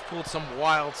 Javon has pulled some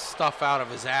wild stuff out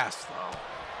of his ass, though.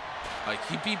 Like,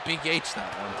 he beat Big H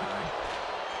that one time.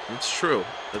 It's true.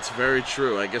 That's very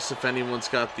true. I guess if anyone's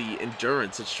got the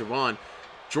endurance, it's Javon.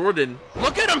 Jordan.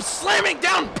 Look at him slamming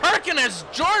down Perkin as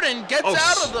Jordan gets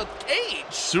out of the cage.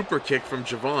 Super kick from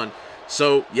Javon.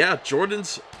 So, yeah,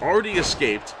 Jordan's already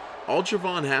escaped. All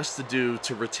Javon has to do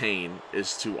to retain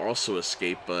is to also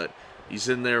escape, but he's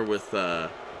in there with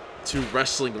two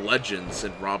wrestling legends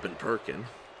in Robin Perkin.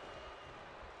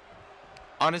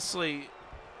 Honestly,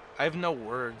 I have no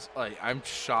words. Like, I'm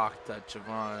shocked that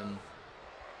Javon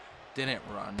didn't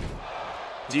run.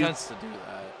 He tends to do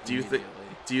that.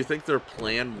 Do you think their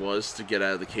plan was to get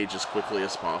out of the cage as quickly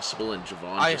as possible, and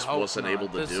Javon just wasn't able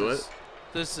to do it?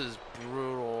 This is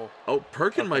brutal. Oh,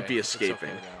 Perkin might be escaping.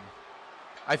 Okay,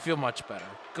 I feel much better.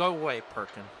 Go away,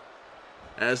 Perkin.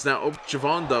 As now, oh,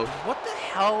 Javon though. What the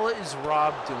hell is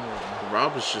Rob doing?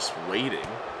 Rob is just waiting.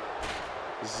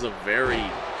 This is a very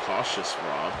cautious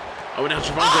Rob. Oh, now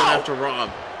Javon going after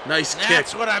Rob. Nice kick.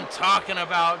 That's what I'm talking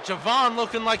about. Javon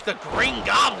looking like the Green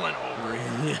Goblin over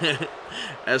here.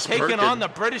 As taking Perkin, on the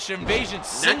British invasion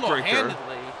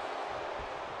single-handedly.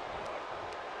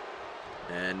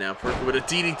 And now Perkin with a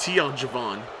DDT on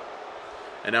Javon.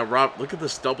 And now Rob, look at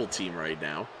this double team right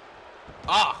now.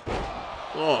 Ah.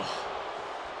 Oh.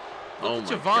 Look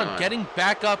at Javon getting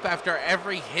back up after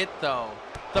every hit, though.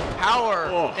 The power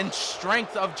and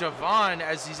strength of Javon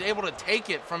as he's able to take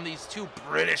it from these two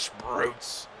British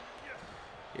brutes.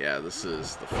 Yeah, this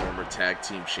is the former tag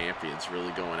team champions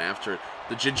really going after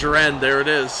the Ginger End. There it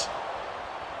is.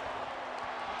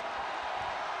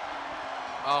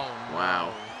 Oh, no.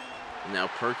 Wow. Now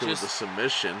Perkin with the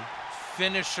submission.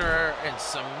 Finisher and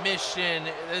submission.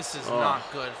 This is not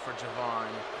good for Javon.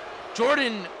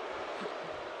 Jordan,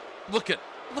 look at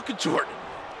Jordan.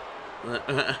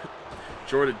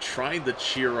 Jordan trying to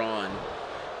cheer on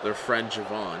their friend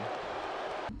Javon.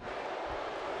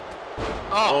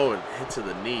 Oh, and hit to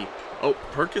the knee. Oh,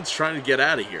 Perkins trying to get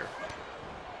out of here.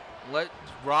 Let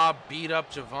Rob beat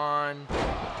up Javon.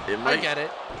 I get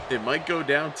it. It might go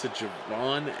down to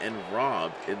Javon and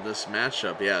Rob in this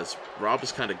matchup. Yeah, as Rob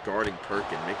is kind of guarding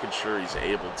Perkin, making sure he's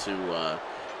able to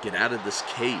get out of this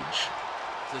cage.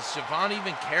 Does Javon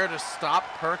even care to stop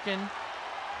Perkin?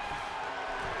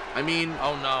 I mean...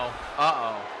 Oh, no.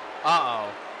 Uh-oh.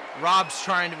 Rob's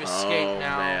trying to escape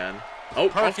now. Man. Oh,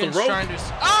 Perkins off the rope. trying to...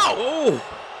 Oh!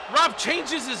 Rob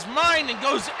changes his mind and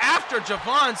goes after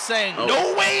Javon, saying, Oh.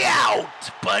 "No way out,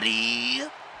 buddy."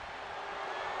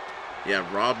 Yeah,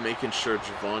 Rob making sure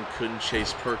Javon couldn't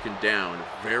chase Perkin down.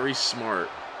 Very smart.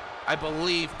 I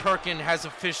believe Perkin has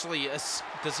officially...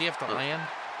 Does he have to land?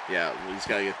 Yeah, he's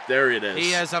got to get... There it is.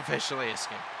 He has officially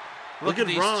escaped. Look at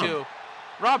these Rob. two.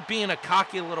 Rob being a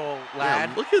cocky little lad.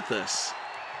 Yeah, look at this.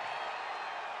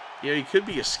 Yeah, he could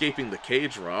be escaping the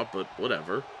cage, Rob, but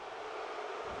whatever.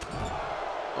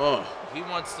 Oh. He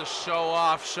wants to show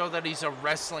off, show that he's a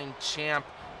wrestling champ,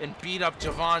 and beat up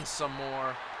Javon some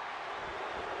more.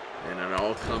 And it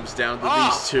all comes down to Oh.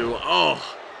 these two. Oh,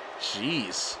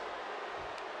 jeez.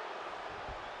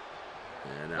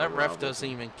 And now That ref Rob doesn't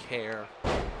even care.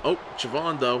 Oh,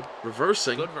 Javon, though,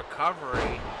 reversing. Good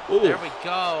recovery. Ooh. There we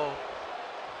go.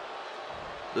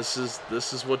 This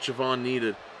is what Javon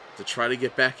needed to try to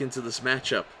get back into this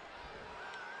matchup.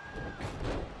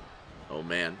 Oh,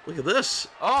 man. Look at this.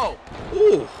 Oh,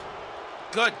 Ooh.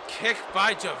 good kick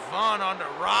by Javon onto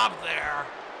Rob there.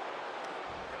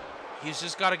 He's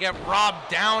just got to get Rob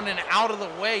down and out of the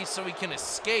way so he can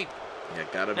escape. Yeah,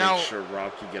 gotta Now- make sure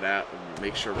Rob can get out and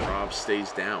make sure Rob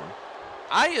stays down.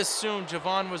 I assumed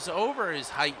Javon was over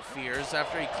his height fears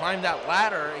after he climbed that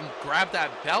ladder and grabbed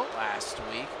that belt last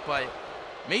week, but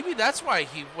maybe that's why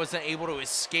he wasn't able to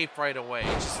escape right away.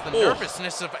 Just the Oh.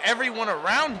 nervousness of everyone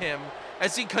around him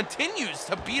as he continues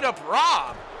to beat up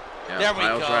Rob. Yeah, There we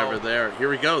pile go. driver there. Here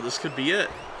we go. This could be it.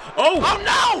 Oh! Oh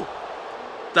no!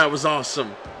 That was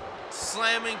awesome.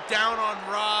 Slamming down on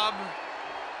Rob.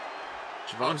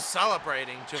 I'm Javon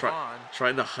celebrating Javon.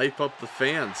 trying to hype up the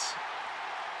fans.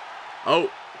 Oh,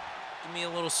 Give me a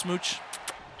little smooch.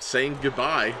 saying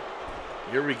goodbye.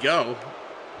 Here we go.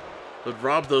 But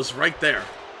Rob, those right there.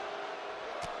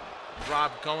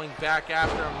 Rob going back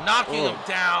after him, knocking him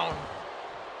down.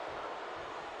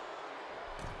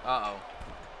 Uh-oh.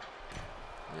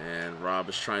 And Rob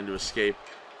is trying to escape.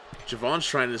 Javon's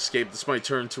trying to escape. This might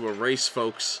turn into a race,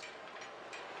 folks.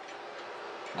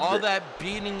 All that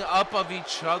beating up of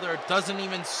each other doesn't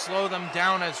even slow them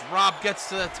down as Rob gets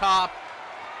to the top.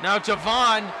 Now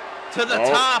Javon to the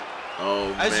top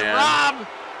Oh, as man.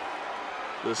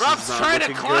 This Rob's is not trying to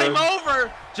looking climb good.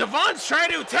 over. Javon's trying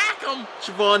to attack him.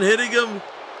 Javon hitting him.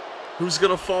 Who's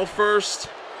going to fall first?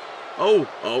 Oh,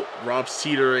 Rob's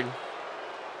teetering.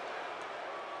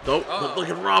 Oh, but look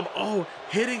at Rob. Oh,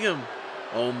 hitting him.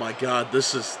 Oh my God,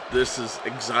 this is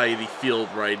anxiety fueled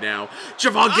right now.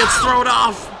 Javon gets thrown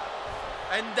off.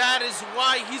 And that is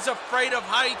why he's afraid of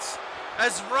heights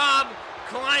as Rob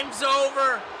climbs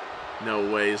over.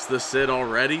 No way, is this it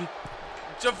already?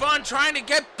 Javon trying to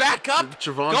get back up.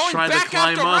 Javon's going trying to back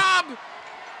climb after up.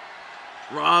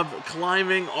 Rob. Rob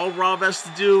climbing. All Rob has to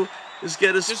do is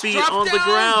get his Just feet drop on the down.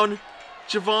 ground.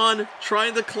 Javon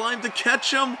trying to climb to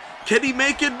catch him. Can he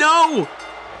make it? No!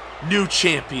 New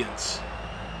champions.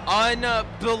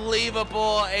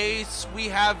 Unbelievable, Ace. We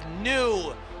have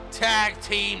new tag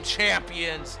team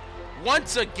champions.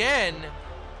 Once again,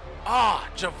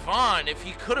 Javon, if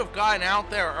he could have gotten out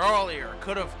there earlier,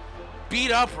 could have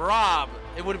beat up Rob,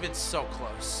 it would have been so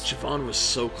close. Javon was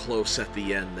so close at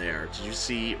the end there. Did you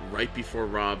see right before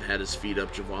Rob had his feet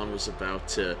up, Javon was about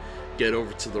to get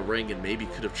over to the ring and maybe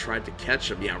could have tried to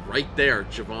catch him. Yeah, right there,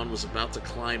 Javon was about to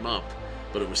climb up,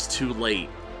 but it was too late.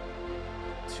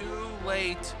 Too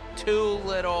late, too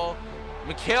little.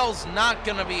 Mikhail's not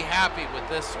going to be happy with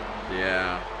this one.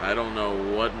 Yeah, I don't know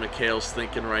what Mikhail's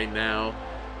thinking right now.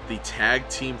 The tag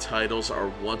team titles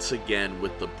are once again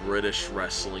with the British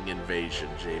Wrestling Invasion,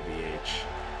 JVH.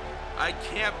 I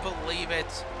can't believe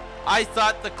it. I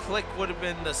thought the Clique would have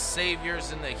been the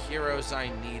saviors and the heroes I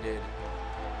needed,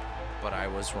 but I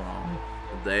was wrong.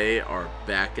 They are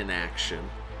back in action.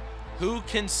 Who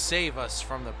can save us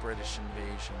from the British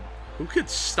invasion? Who could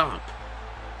stop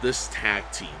this tag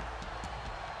team?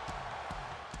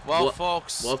 Well,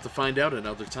 folks, We'll have to find out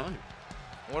another time.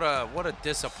 what a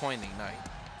disappointing night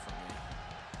for me.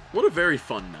 What a very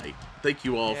fun night. Thank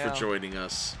you all Yeah. for joining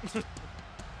us.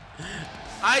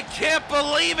 I can't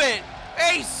believe it!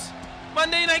 Ace!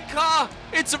 Monday Night CAW!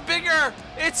 It's bigger!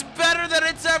 It's better than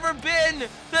it's ever been!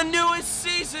 The newest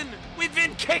season! We've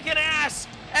been kicking ass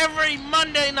every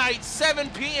Monday night, 7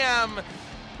 p.m.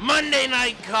 Monday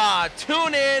Night CAW.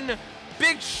 Tune in.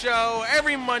 Big show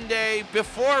every Monday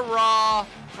before Raw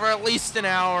for at least an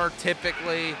hour,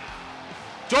 typically.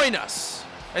 Join us.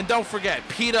 And don't forget,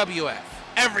 PWF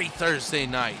every Thursday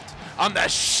night on the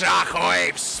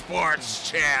Shockwave Sports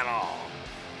Channel.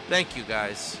 Thank you,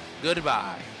 guys.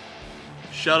 Goodbye.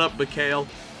 Shut up, Mikhail.